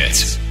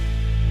cricket.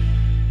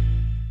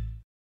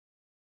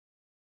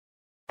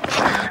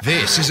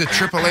 This is a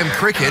Triple M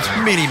cricket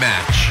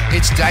mini-match.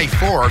 It's day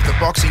 4 of the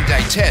Boxing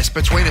Day test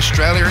between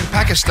Australia and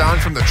Pakistan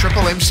from the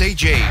Triple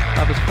MCG.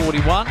 Bubba's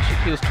 41,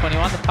 Shaquille's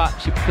 21, the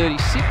partnership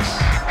 36.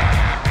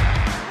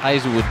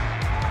 Hazelwood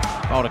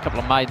bowled a couple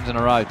of maidens in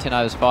a row, 10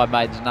 overs, 5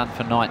 maidens, none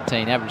for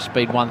 19. Average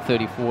speed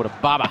 134 to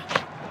Bubba.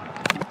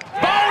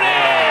 Bowled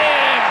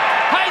him!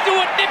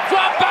 Hazelwood nipped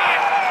one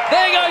back!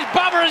 There goes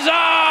Bubba's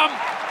arm!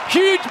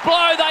 Huge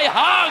blow, they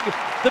hug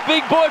the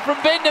big boy from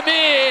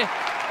Bendemeer.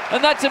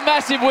 And that's a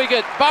massive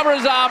wicket.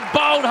 Bubba's arm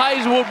bowled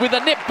Hazelwood with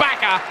a nip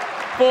backer.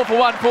 4 for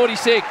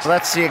 146. So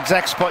that's the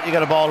exact spot you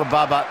got to bowl to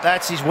Bubba.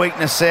 That's his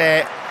weakness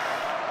there.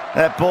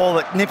 That ball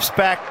that nips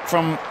back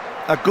from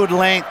a good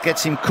length,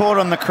 gets him caught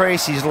on the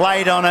crease. He's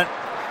laid on it.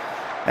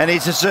 And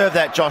he's deserved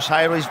that, Josh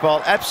Hayward. He's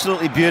bowled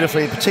absolutely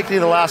beautifully, particularly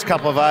the last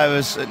couple of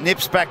overs. It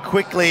nips back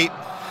quickly.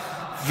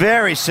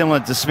 Very similar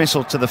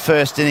dismissal to the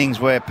first innings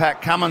where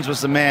Pat Cummins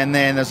was the man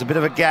there. And there's a bit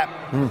of a gap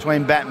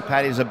between bat and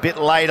Pat. He was a bit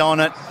late on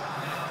it.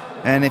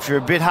 And if you're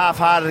a bit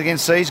half-hearted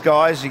against these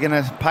guys, you're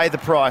going to pay the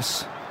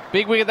price.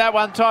 Big wicket that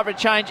one. Time for a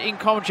change in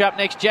commentary. Up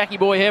next, Jackie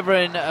Boy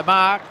Heverin.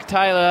 Mark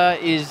Taylor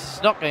is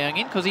not going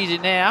in because he's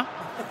in now.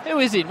 Who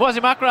is in?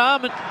 Wasim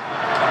Akram.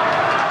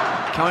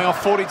 Coming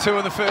off 42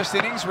 in the first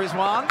innings,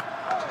 Rizwan.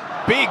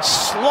 Big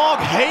slog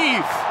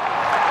heave.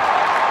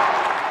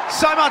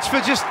 So much for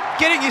just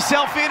getting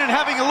yourself in and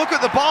having a look at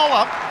the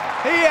bowler.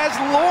 He has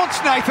launched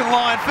Nathan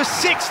Lyon for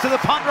 6 to the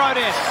punt road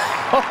end.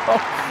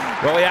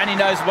 Well, he only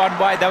knows one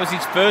way. That was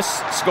his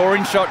first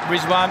scoring shot,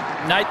 Rizwan.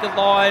 Nathan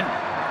Lyon,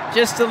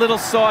 just a little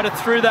sider,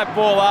 threw that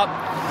ball up.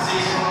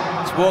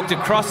 He's walked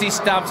across his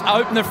stumps,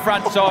 opened the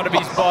front side of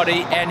his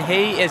body, and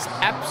he has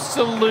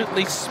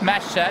absolutely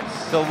smashed that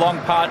to the long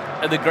part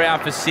of the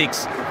ground for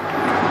 6. They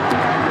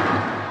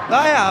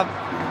are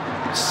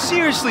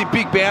seriously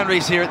big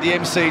boundaries here at the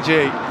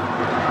MCG.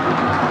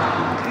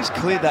 He's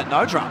cleared that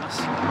no dramas.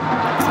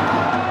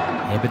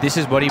 Yeah, but this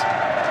is what he...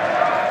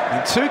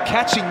 And two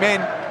catching men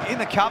in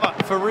the cover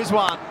for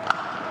Rizwan.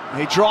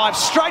 He drives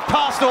straight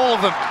past all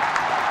of them.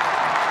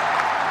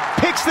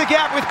 Picks the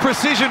gap with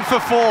precision for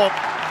 4.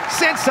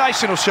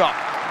 Sensational shot.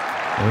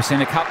 We've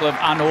seen a couple of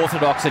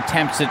unorthodox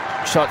attempts at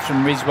shots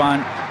from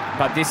Rizwan,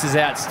 but this is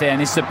outstanding.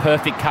 This is a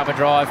perfect cover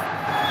drive.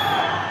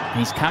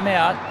 He's come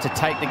out to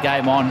take the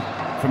game on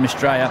from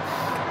Australia.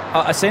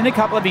 I've seen a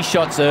couple of his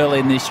shots early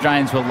and the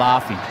Australians were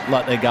laughing,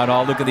 like they're going,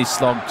 oh, look at this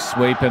slog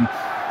sweep. And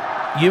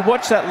you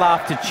watch that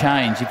laughter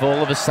change if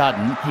all of a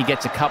sudden he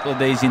gets a couple of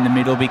these in the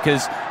middle,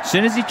 because as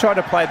soon as he tried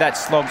to play that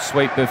slog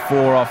sweep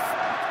before off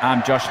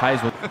Josh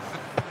Hazlewood.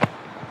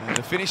 And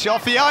to finish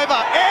off the over,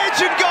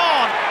 edge and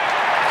gone.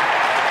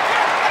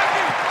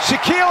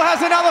 Shaquille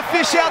has another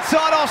fish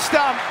outside off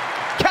stump,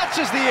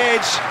 catches the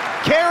edge.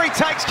 Carey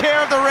takes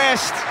care of the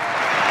rest.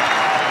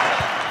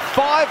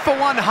 5 for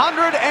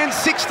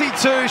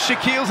 162.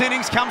 Shaquille's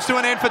innings comes to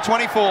an end for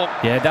 24.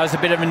 Yeah, that was a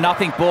bit of a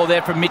nothing ball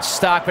there from Mitch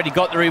Starc, but he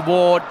got the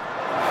reward.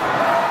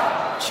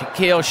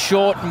 Shaquille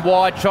short and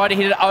wide, tried to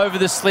hit it over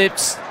the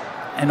slips,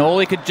 and all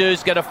he could do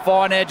is get a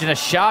fine edge and a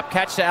sharp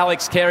catch to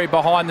Alex Carey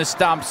behind the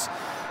stumps.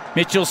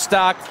 Mitchell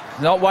Starc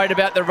not worried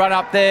about the run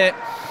up there.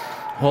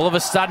 All of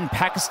a sudden,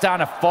 Pakistan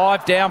are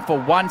 5 down for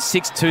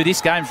 162. This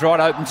game's right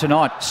open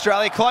tonight.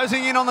 Australia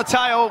closing in on the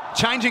tail.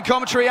 Changing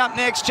commentary up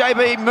next.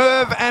 JB,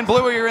 Merv and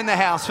Bluey are in the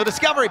house for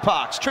Discovery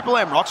Parks. Triple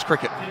M Rocks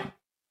Cricket.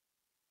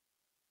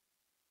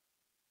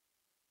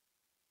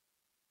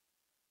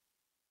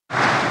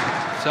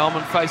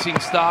 Salmon facing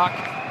Starc.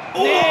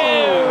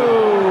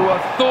 Oh! I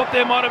thought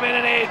there might have been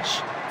an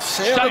edge.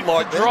 Sounded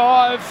like the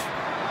drive.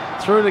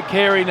 Through to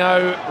Carey,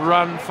 no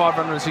run,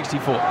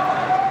 564.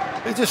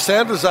 It just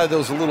sounded as though there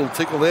was a little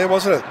tickle there,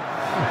 wasn't it?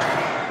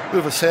 Bit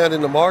of a sound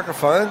in the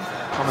microphone.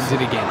 Cummins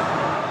in again.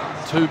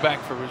 2 back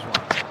for Rizwan.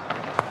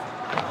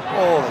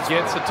 Oh,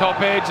 gets the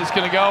top edge. It's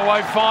going to go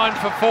away fine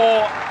for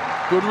 4.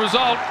 Good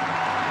result.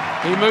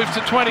 He moves to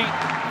 20.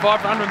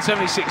 5 for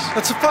 176.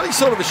 It's a funny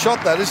sort of a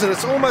shot, that, isn't it?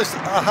 It's almost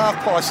a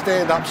half-pie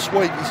stand-up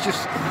sweep. He's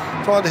just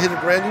trying to hit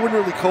it around. You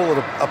wouldn't really call it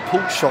a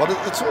pull shot.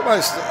 It's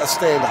almost a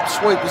stand-up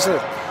sweep, isn't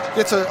it?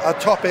 Gets a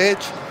top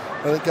edge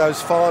and it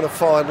goes fine, a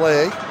fine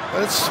leg.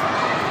 And it's,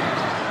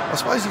 I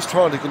suppose he's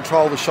trying to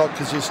control the shot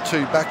because there's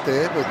 2 back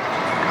there, but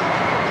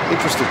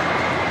interesting.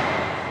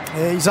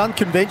 Yeah, he's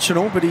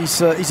unconventional, but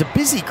he's a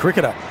busy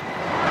cricketer.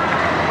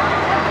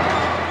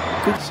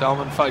 Good.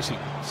 Salmon facing.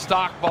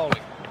 Starc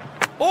bowling.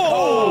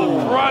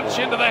 Oh! Crunch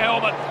into the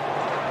helmet.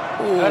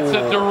 Ooh. That's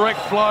a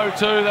direct blow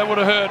too. That would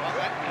have hurt.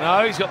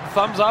 No, he's got the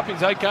thumbs up.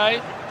 He's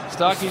okay.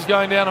 Starkey's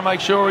going down to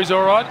make sure he's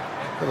all right.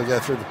 Going to go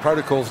through the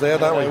protocols now,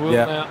 don't we? They will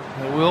now.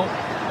 They will.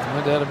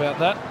 No doubt about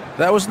that.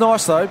 That was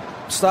nice, though.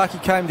 Starkey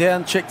came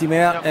down, checked him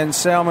out, and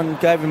Salmon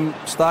gave him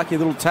Starkey a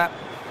little tap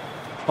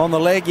on the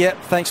leg.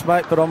 Yep, thanks,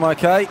 mate, but I'm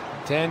okay.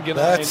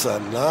 That's a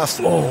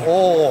nasty.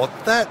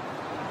 That.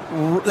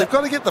 They've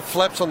got to get the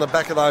flaps on the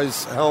back of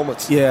those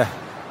helmets. Yeah.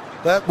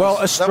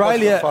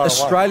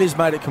 Australia's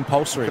made it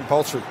compulsory.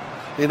 Compulsory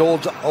in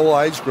all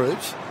age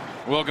groups.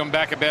 Welcome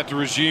back. About to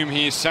resume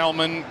here.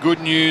 Salmon, good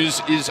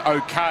news, is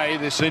okay.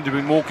 There seemed to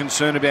be more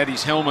concern about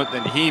his helmet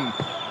than him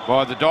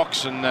by the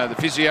docs and the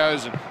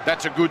physios, and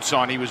that's a good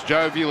sign. He was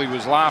jovial, he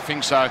was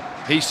laughing, so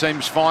he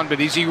seems fine. But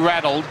is he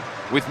rattled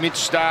with Mitch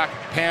Starc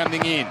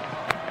pounding in?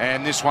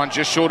 And this one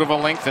just short of a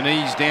length, and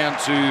he's down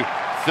to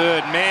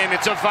 3rd man.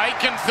 It's a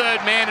vacant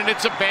 3rd man, and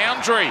it's a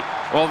boundary.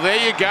 Well, there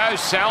you go,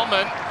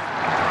 Salmon.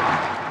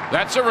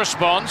 That's a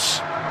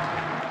response.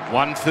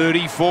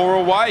 134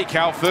 away.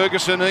 Cal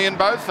Ferguson, Ian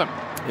Botham.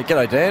 Yeah,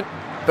 g'day, Dan.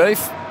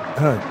 Beef.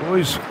 Hello,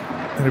 boys.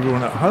 And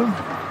everyone at home.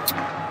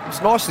 It's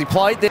nicely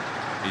played there.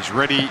 He's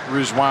ready.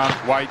 Rizwan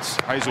waits.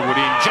 Hazlewood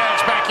in.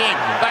 Jags back in.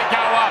 They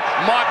go up.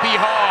 Might be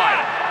high.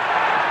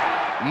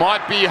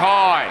 Might be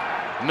high.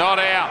 Not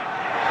out.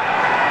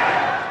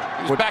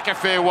 He's back a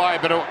fair way,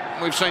 but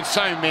we've seen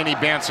so many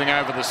bouncing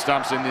over the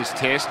stumps in this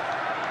test.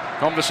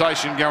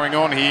 Conversation going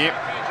on here.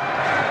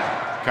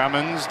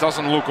 Cummins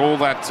doesn't look all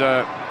that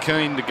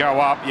keen to go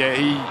up. Yeah,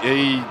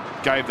 he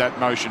gave that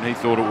motion. He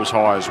thought it was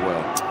high as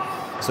well.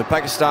 So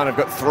Pakistan have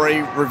got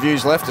 3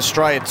 reviews left,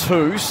 Australia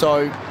 2,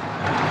 so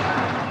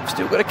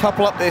still got a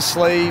couple up their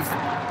sleeve,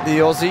 the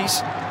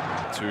Aussies.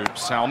 To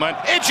Salmon.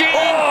 Edging!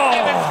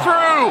 And it's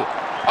through!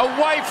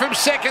 Away from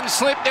second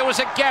slip. There was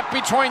a gap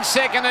between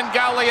second and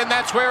gully, and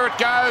that's where it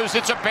goes.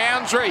 It's a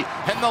boundary,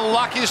 and the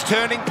luck is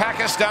turning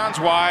Pakistan's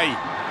way.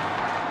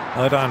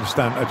 I don't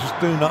understand. I just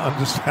do not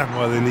understand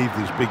why they leave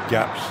these big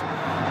gaps.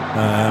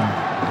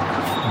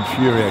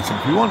 Infuriating.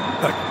 If you want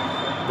that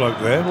bloke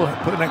there, we'll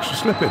put an extra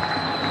slip in.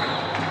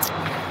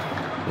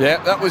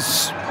 Yeah, that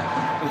was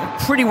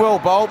pretty well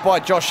bowled by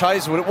Josh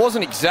Hazlewood. It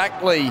wasn't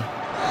exactly...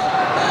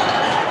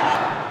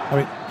 I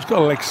mean, he's got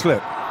a leg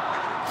slip.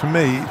 To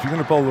me, if you're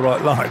going to bowl the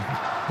right line,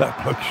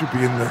 that bloke should be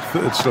in the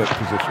 3rd slip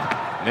position.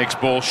 Next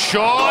ball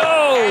short,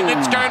 and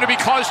it's going to be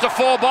close to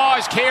 4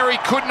 byes. Carey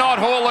could not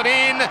haul it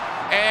in.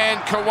 And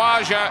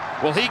Khawaja,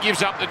 well, he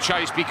gives up the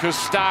chase because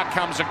Stark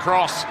comes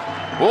across.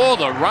 Oh,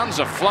 the runs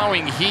are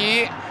flowing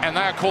here, and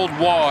they are called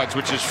wides,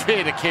 which is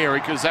fair to Carey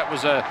because that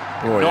was a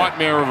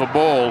nightmare of a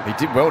ball. He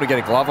did well to get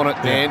a glove on it,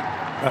 Dan.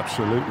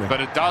 Absolutely.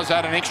 But it does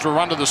add an extra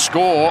run to the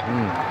score.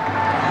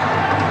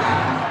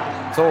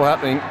 It's all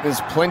happening. There's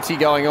plenty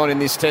going on in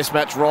this test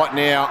match right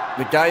now.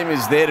 The game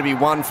is there to be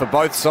won for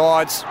both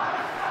sides.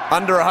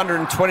 Under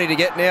 120 to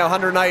get now,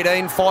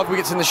 118, 5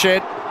 wickets in the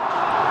shed.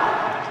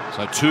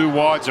 So 2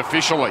 wides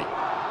officially.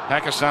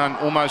 Pakistan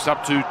almost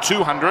up to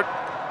 200.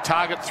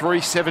 Target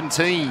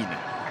 317.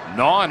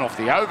 9 off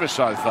the over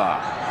so far.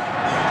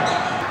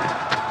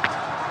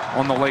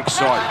 On the leg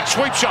side.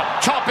 Sweep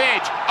shot, top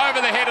edge,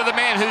 over the head of the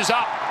man who's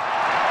up.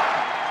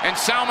 And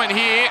Salman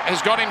here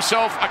has got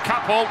himself a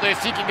couple. They're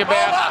thinking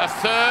about a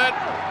third.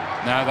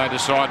 No, they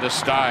decide to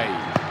stay.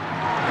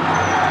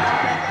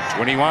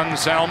 21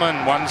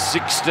 Salman,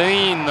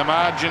 116. The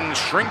margin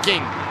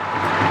shrinking.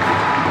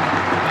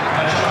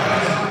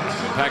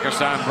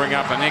 Pakistan bring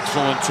up an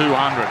excellent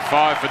 200.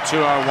 5 for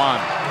 201.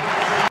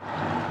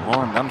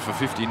 Line done for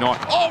 59.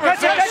 Oh,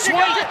 reverse swing!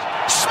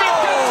 Smith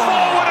goes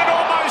forward and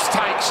almost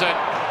takes it.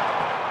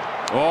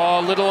 Oh,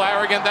 a little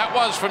arrogant that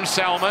was from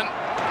Salman.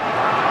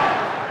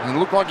 It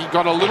looked like he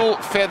got a little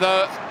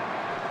feather,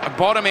 a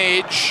bottom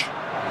edge,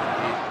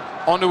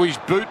 onto his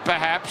boot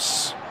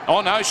perhaps.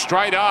 Oh no,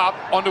 straight up,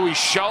 onto his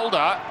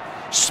shoulder.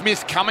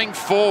 Smith coming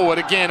forward.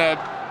 Again,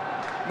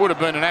 would have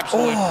been an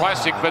absolute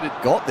classic, but it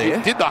got there.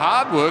 It did the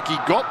hard work. He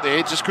got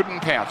there, just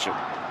couldn't pouch it.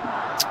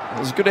 It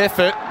was a good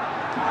effort.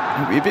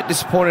 He'll be a bit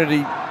disappointed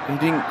he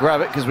didn't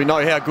grab it because we know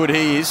how good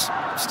he is,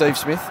 Steve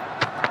Smith.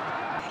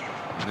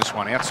 And this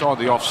one outside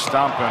the off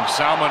stump, and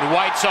Salman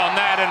waits on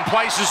that and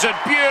places it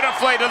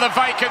beautifully to the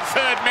vacant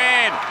third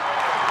man.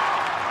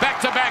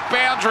 Back-to-back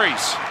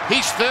boundaries.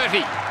 He's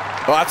 30.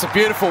 Oh, that's a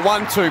beautiful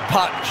 1-2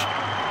 punch.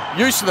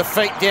 Use of the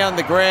feet down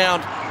the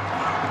ground,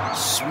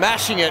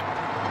 smashing it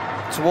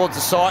towards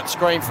the sight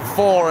screen for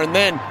 4, and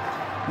then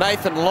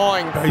Nathan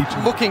Lying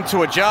looking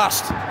to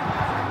adjust.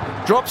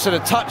 Drops it a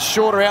touch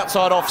shorter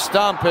outside off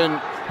stump,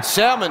 and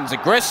Salman's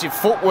aggressive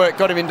footwork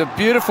got him into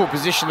beautiful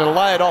position to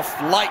lay it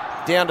off late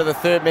down to the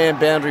third man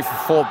boundary for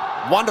 4.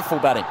 Wonderful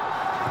batting.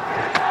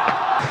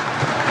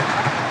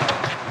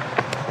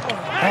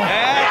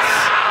 That's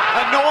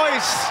a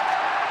noise.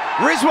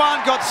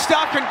 Rizwan got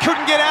stuck and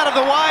couldn't get out of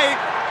the way.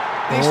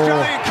 The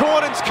Australian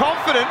cordon's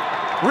confident.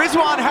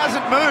 Rizwan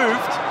hasn't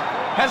moved.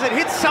 Has it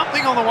hit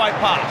something on the way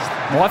past?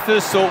 My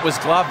first thought was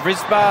glove.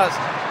 Rizbar's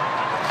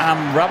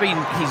rubbing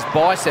his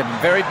bicep,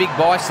 very big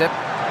bicep.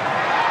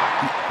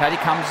 Paddy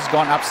Cummins has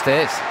gone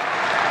upstairs.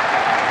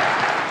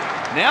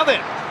 Now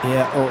then.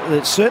 Yeah, well,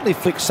 it certainly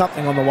flicked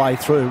something on the way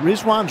through.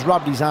 Rizwan's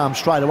rubbed his arm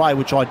straight away,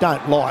 which I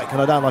don't like,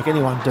 and I don't like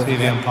anyone doing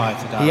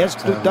that. He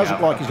doesn't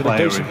look like he's got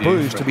a decent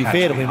bruise, to be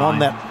fair to him, on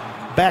that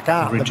back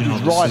arm, his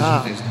right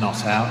arm. Is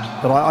not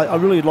out. But I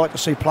really like to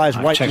see players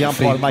wait for the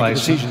umpire to make a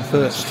decision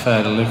first.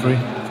 Fair delivery.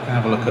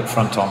 Have a look at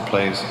front on,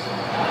 please.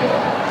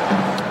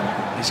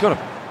 He's got a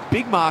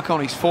big mark on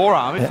his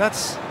forearm. If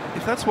that's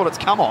what it's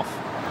come off.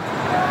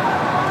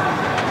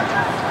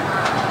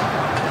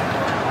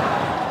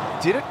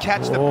 Did it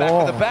catch the back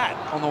of the bat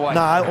on the way?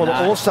 No,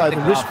 also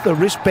the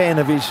wristband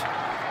of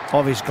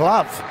his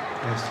glove,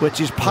 which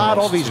is part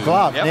of his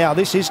glove. Yep. Now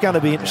this is going to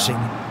be interesting.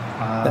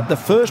 The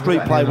first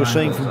replay we're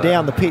seeing from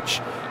down the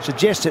pitch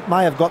suggests it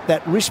may have got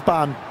that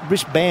wristband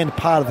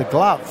part of the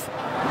glove.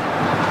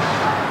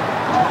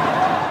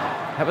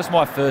 That was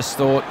my first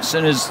thought. As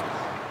soon as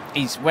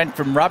he went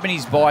from rubbing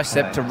his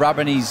bicep to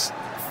rubbing his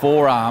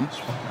forearm,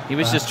 he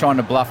was just trying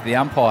to bluff the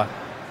umpire.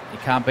 You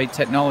can't beat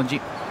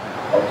technology.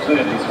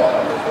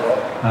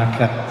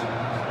 Okay.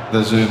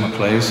 The zoomer,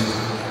 please.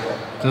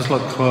 Just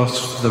look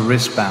close to the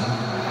wristband.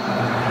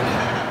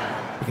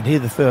 You can hear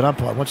the third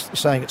umpire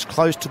saying it's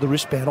close to the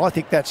wristband. I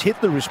think that's hit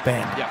the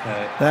wristband.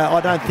 Now,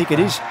 I don't think it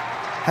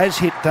has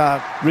hit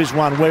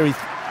Rizwan where he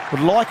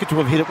would like it to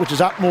have hit it, which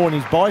is up more in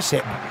his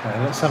bicep. Okay,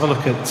 let's have a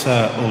look at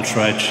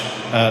Ultra Edge.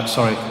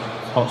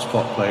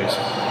 Hotspot, please.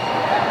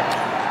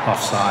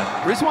 Offside.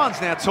 Rizwan's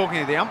now talking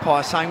to the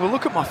umpire saying, well,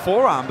 look at my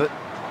forearm, but...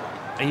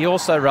 He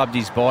also rubbed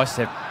his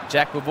bicep.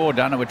 Jack, we've all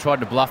done it. We tried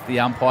to bluff the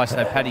umpire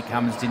so Paddy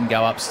Cummins didn't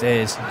go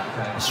upstairs.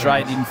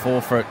 Australia didn't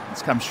fall for it.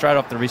 It's come straight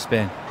off the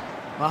wristband.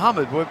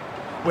 Mohammed,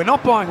 we're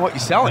not buying what you're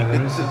selling.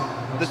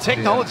 The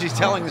technology's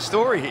telling the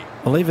story here.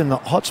 Well, even the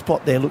hot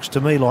spot there looks to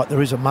me like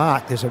there is a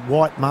mark. There's a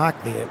white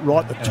mark there,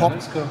 right at the top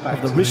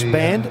of the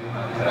wristband.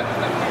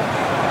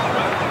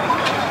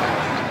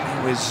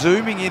 We're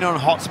zooming in on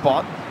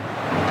hotspot.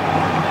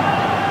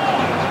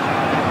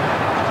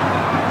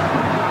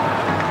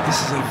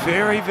 This is a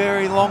very,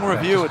 very long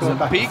review. It's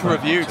a big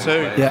review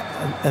too. Yeah,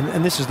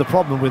 and this is the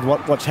problem with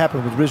what's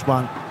happened with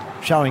Rizwan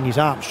showing his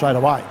arm straight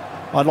away.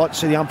 I'd like to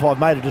see the umpire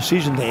made a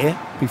decision there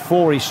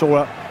before he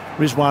saw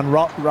Rizwan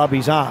rub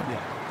his arm,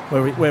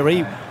 where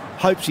he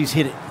hopes he's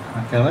hit it.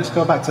 Okay, let's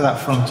go back to that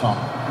front on.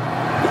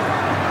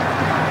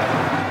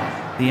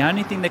 The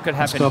only thing that could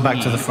happen Let's go back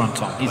here to the front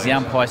on, is the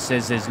umpire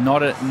says there's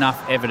not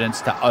enough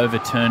evidence to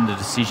overturn the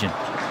decision.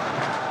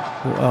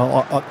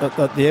 Well,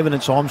 the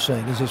evidence I'm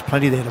seeing is there's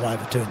plenty there to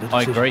overturn the decision.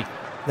 I agree.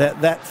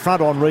 That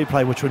front-on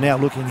replay, which we're now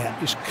looking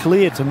at, is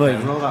clear to me.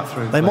 Yeah, roll that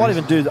through, they please. might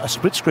even do a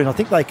split screen. I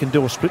think they can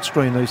do a split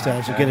screen these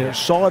days. Again, a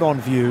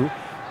side-on view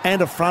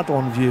and a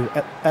front-on view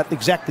at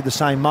exactly the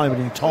same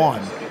moment in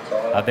time.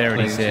 There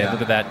it is there. Yeah.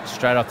 Look at that.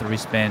 Straight off the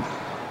wristband.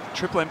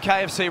 Triple M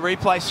KFC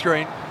replay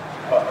screen.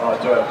 I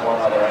do have one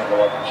other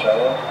angle I can show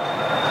you.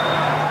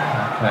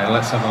 Okay,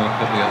 let's have a look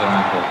at the other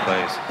angle,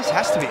 please. This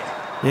has to be it.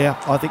 Yeah,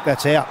 I think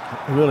that's out.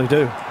 I really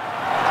do.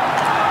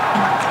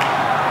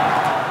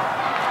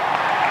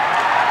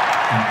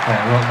 Okay,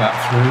 roll that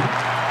through.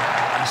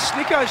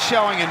 Snicko's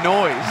showing a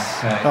noise.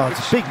 Okay. Oh,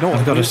 it's a big noise.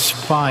 I've got a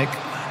spike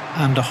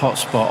and a hot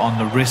spot on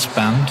the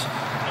wristband,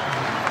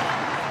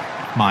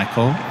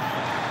 Michael.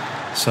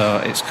 So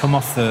it's come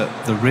off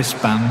the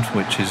wristband,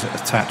 which is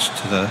attached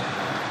to the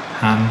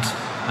hand,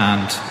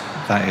 and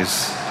that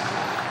is,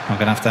 I'm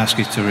going to have to ask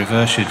you to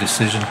reverse your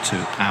decision to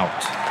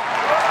out.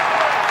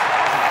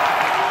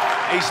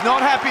 He's not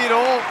happy at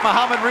all,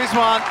 Mohamed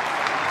Rizwan.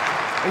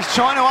 He's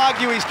trying to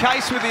argue his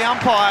case with the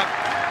umpire,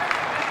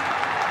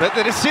 but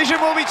the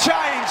decision will be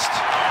changed.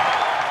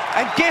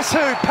 And guess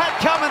who? Pat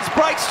Cummins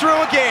breaks through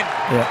again.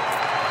 Yeah.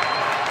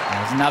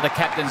 There's another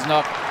captain's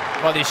knock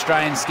by the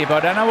Australian skipper. I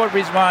don't know what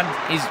Rizwan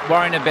is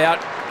worrying about.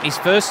 His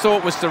first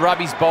thought was to rub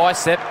his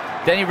bicep.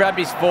 Then he rubbed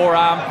his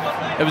forearm.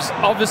 It was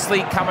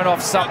obviously coming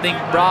off something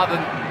rather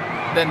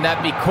than that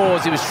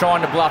because he was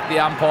trying to bluff the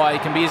umpire. You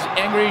can be as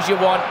angry as you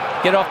want.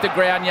 Get off the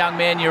ground, young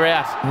man, you're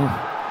out.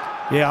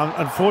 Yeah,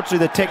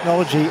 unfortunately the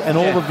technology and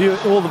all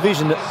the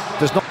vision that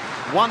does not...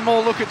 One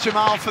more look at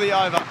Jamal for the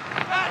over.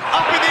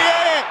 Up in the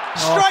air,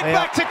 straight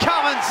back to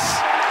Cummins.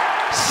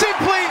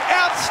 Simply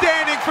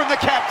outstanding from the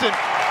captain.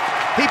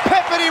 He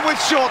peppered him with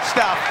short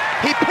stuff.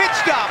 He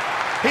pitched up.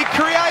 He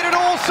created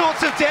all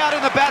sorts of doubt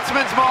in the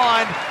batsman's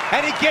mind,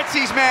 and he gets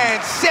his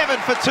man 7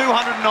 for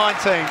 219.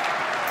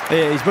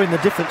 Yeah, he's been the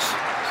difference.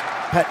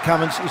 Pat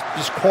Cummins is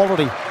just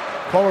quality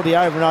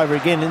over and over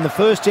again. In the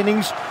first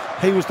innings,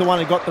 he was the one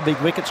who got the big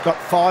wickets, got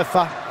 5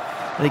 for.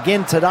 And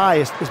again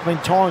today, there's been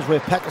times where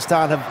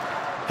Pakistan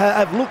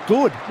have looked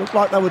good. Looked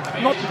like they were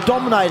not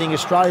dominating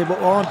Australia, but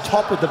were on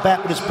top with the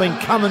bat. But it's been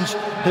Cummins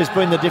who's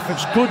been the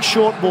difference. Good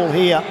short ball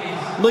here.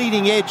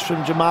 Leading edge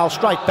from Jamal,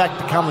 straight back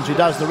to Cummins, who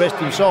does the rest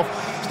himself.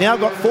 He's now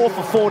got 4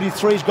 for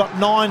 43. He's got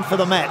 9 for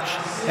the match,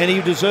 and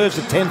he deserves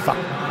a 10 for.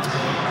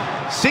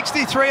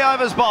 63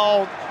 overs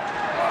bowled.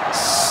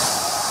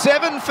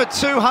 7 for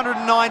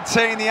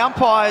 219. The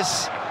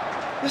umpires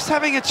just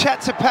having a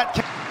chat to Pat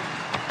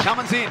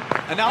Cummins in.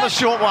 Another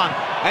short one.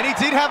 And he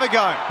did have a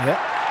go. Yeah.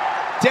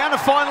 Down to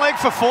fine leg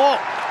for 4.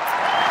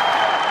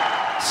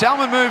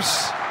 Salman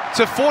moves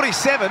to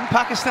 47.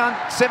 Pakistan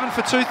 7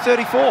 for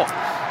 234.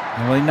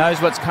 Well, he knows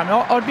what's coming.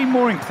 I'd be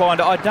more inclined.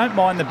 I don't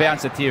mind the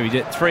bouncer theory.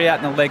 3 out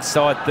in the leg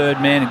side,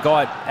 third man, a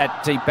guy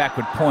at deep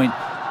backward point.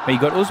 But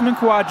you've got Usman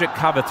Khawaja at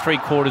cover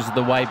 3/4 of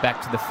the way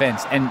back to the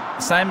fence. And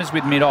same as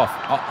with mid-off.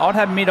 I'd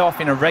have mid-off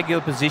in a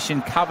regular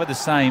position, cover the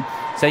same.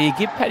 So you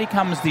give Paddy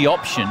Cummins the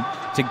option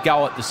to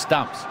go at the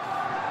stumps.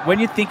 When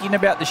you're thinking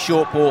about the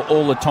short ball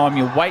all the time,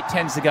 your weight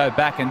tends to go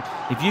back. And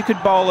if you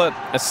could bowl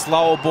a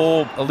slower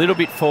ball, a little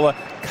bit fuller,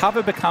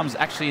 cover becomes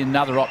actually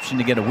another option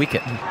to get a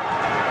wicket.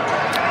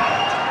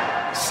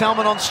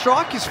 Salman on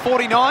strike is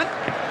 49.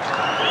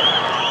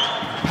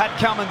 Pat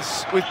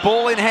Cummins with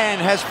ball in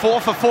hand has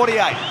 4 for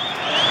 48.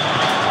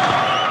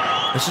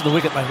 This is the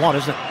wicket they want,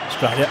 isn't it,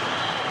 Australia?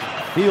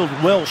 Field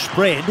well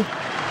spread.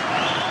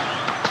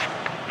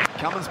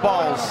 Cummins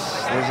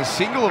bowls. There's a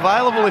single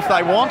available if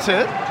they want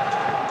it.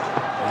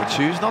 They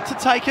choose not to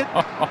take it.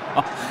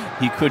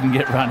 You couldn't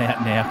get run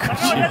out now, could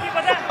you?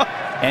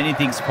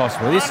 Anything's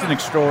possible. This is an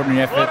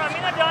extraordinary effort.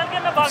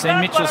 I've seen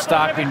Mitchell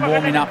Starc been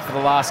warming up for the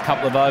last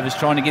couple of overs,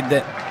 trying to give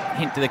the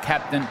hint to the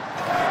captain.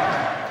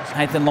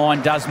 Nathan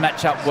Lyon does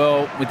match up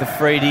well with the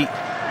Freedy.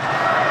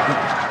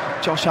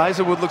 Josh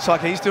Hazlewood looks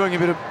like he's doing a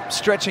bit of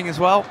stretching as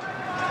well.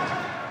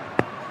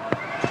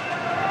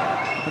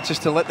 But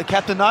just to let the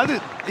captain know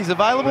that he's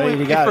available if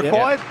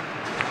required. Yep.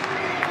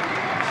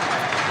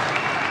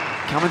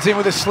 Cummins in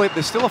with a slip.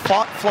 There's still a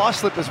fly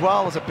slip as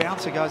well as a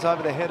bouncer goes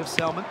over the head of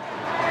Salman.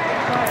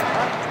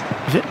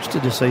 I was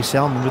interested to see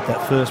Salman with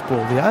that first ball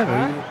of the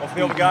over. He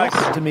knocked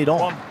it to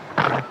mid-on.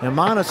 Now,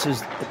 Marnus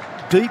is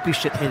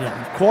deepish at head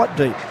on, quite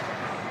deep.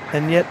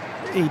 And yet,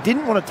 he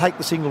didn't want to take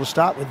the single to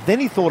start with. Then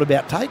he thought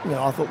about taking it.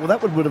 I thought, well,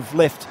 that would have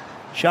left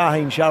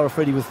Shaheen Shah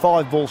Afridi with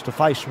 5 balls to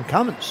face from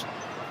Cummins.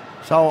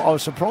 So I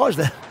was surprised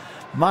that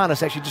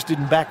Marnus actually just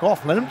didn't back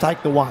off and let him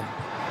take the one.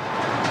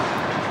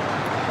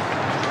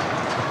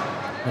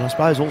 And I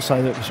suppose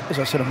also that, as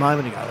I said a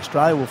moment ago,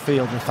 Australia will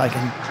field if they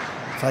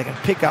can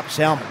pick up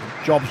Salman.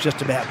 The job's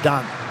just about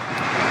done.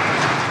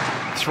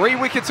 3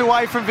 wickets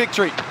away from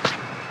victory.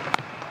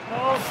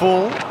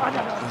 Full.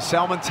 And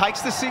Salman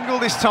takes the single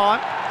this time.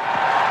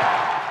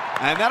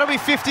 And that'll be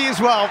 50 as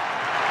well.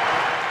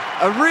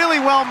 A really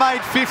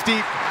well-made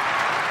 50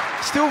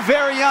 Still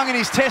very young in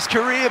his Test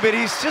career, but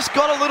he's just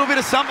got a little bit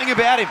of something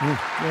about him.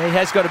 Yeah, he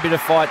has got a bit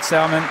of fight,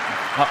 Salmon.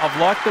 I've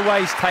liked the way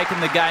he's taken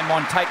the game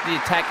on, take the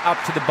attack up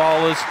to the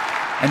bowlers.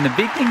 And the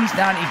big thing he's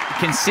done, he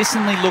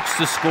consistently looks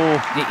to score.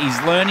 He's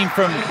learning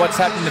from what's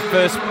happened in the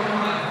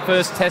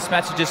first Test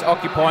match of just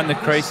occupying the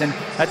crease, and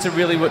that's a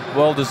really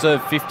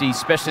well-deserved 50,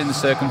 especially in the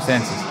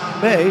circumstances.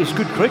 Yeah, he's a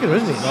good cricketer,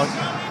 isn't he?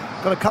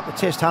 Got a couple of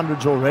Test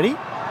hundreds already.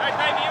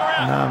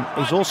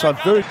 He's also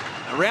very...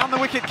 Around the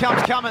wicket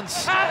comes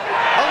Cummins.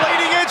 A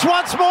leading edge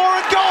once more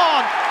and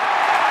gone.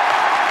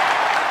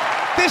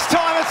 This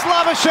time it's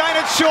Labuschagne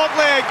at short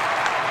leg.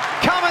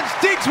 Cummins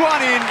digs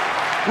one in.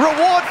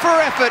 Reward for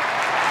effort.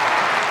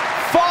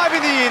 5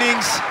 in the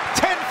innings.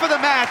 10 for the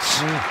match.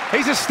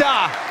 He's a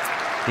star.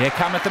 Yeah,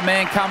 cometh the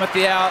man, cometh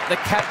the hour. The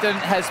captain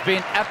has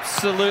been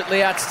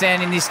absolutely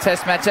outstanding this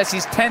Test match. That's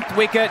his 10th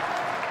wicket.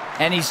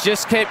 And he's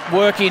just kept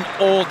working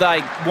all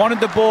day. Wanted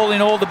the ball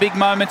in all the big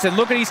moments. And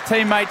look at his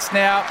teammates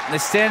now. They're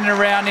standing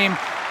around him,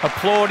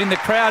 applauding. The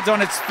crowd's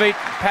on its feet.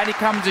 Paddy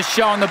Cummins is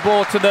showing the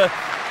ball to the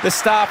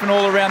staff and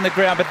all around the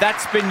ground. But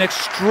that's been an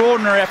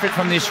extraordinary effort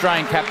from the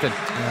Australian captain.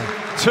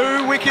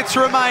 2 wickets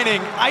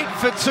remaining. 8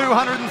 for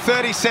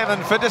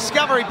 237 for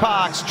Discovery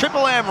Park's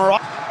Triple M. And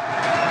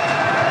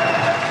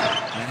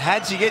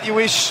Hads, you get your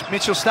wish.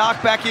 Mitchell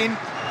Starc back in.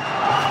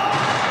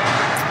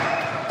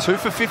 2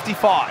 for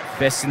 55.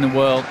 Best in the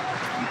world.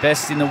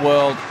 Best in the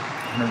world.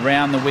 And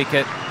around the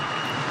wicket.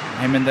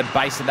 Him in the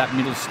base of that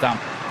middle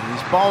stump.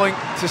 He's bowling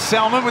to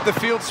Salmon with the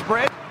field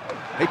spread.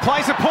 He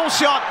plays a pull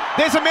shot.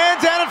 There's a man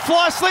down at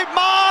fly slip.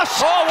 Marsh!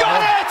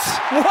 Got it!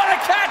 What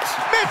a catch!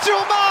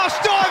 Mitchell Marsh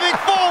diving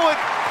forward.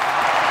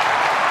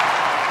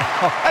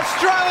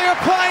 Australia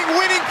playing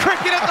winning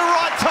cricket at the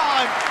right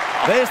time.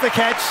 There's the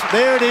catch.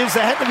 There it is.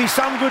 There had to be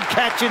some good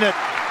catch in it.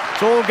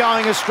 It's all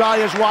going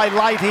Australia's way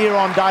late here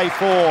on day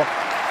 4.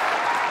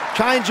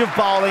 Change of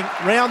bowling.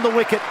 Round the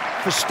wicket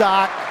for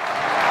Starc.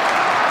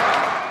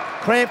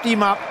 Cramped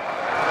him up.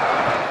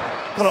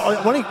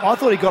 I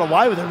thought he got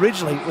away with it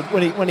originally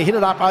when he hit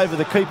it up over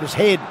the keeper's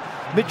head.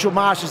 Mitchell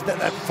Marsh is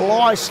that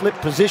fly slip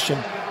position.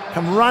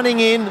 Come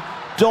running in,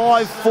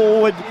 dive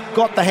forward,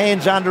 got the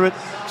hands under it,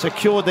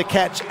 secured the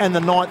catch and the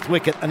 9th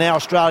wicket, and now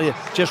Australia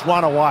just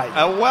one away.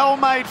 A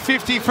well-made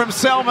 50 from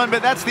Salmon,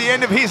 but that's the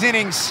end of his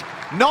innings.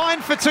 9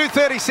 for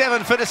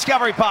 237 for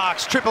Discovery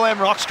Park's Triple M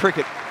Rocks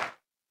Cricket.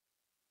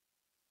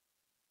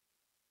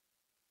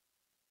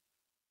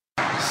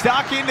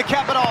 Starc in to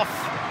cap it off.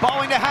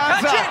 Bowling to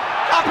Hamza.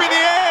 Up in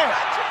the air.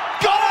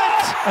 Got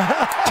it!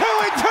 2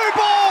 in 2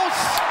 balls.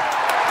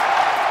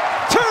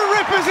 2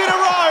 rippers in a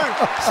row.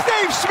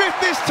 Steve Smith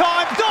this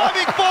time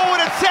diving forward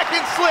at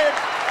second slip.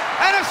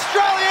 And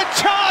Australia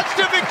charged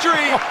to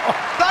victory.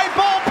 They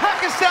bowl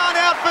Pakistan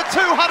out for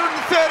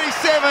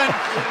 237.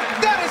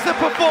 That is the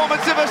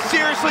performance of a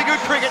seriously good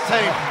cricket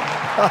team.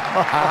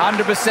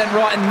 100%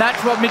 right, and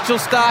that's what Mitchell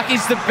Starc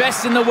is, the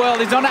best in the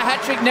world. He's on a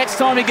hat-trick next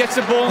time he gets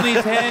the ball in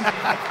his hand.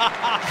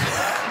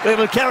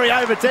 It'll carry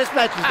over Test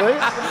matches, do you?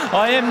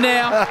 I am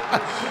now.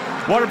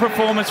 What a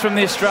performance from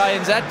the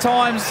Australians. At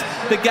times,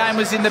 the game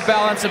was in the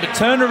balance of a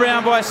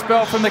turnaround by a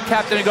spell from the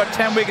captain who got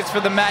 10 wickets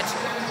for the match.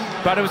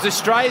 But it was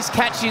Australia's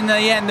catch in the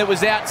end that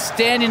was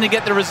outstanding to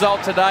get the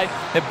result today.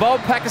 They bowled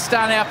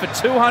Pakistan out for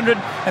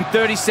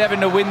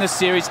 237 to win the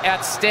series.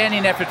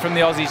 Outstanding effort from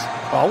the Aussies.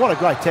 Oh, what a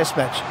great Test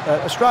match.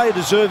 Australia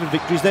deserved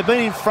victories. They've been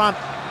in front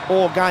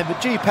all game,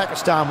 but gee,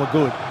 Pakistan were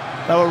good.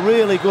 They were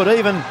really good.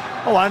 Even,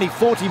 only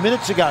 40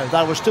 minutes ago,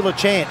 they were still a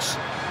chance.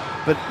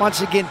 But once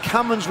again,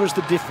 Cummins was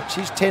the difference.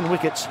 His 10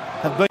 wickets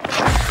have been...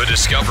 For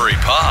Discovery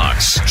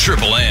Park's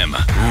Triple M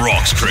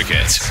Rocks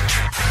Cricket.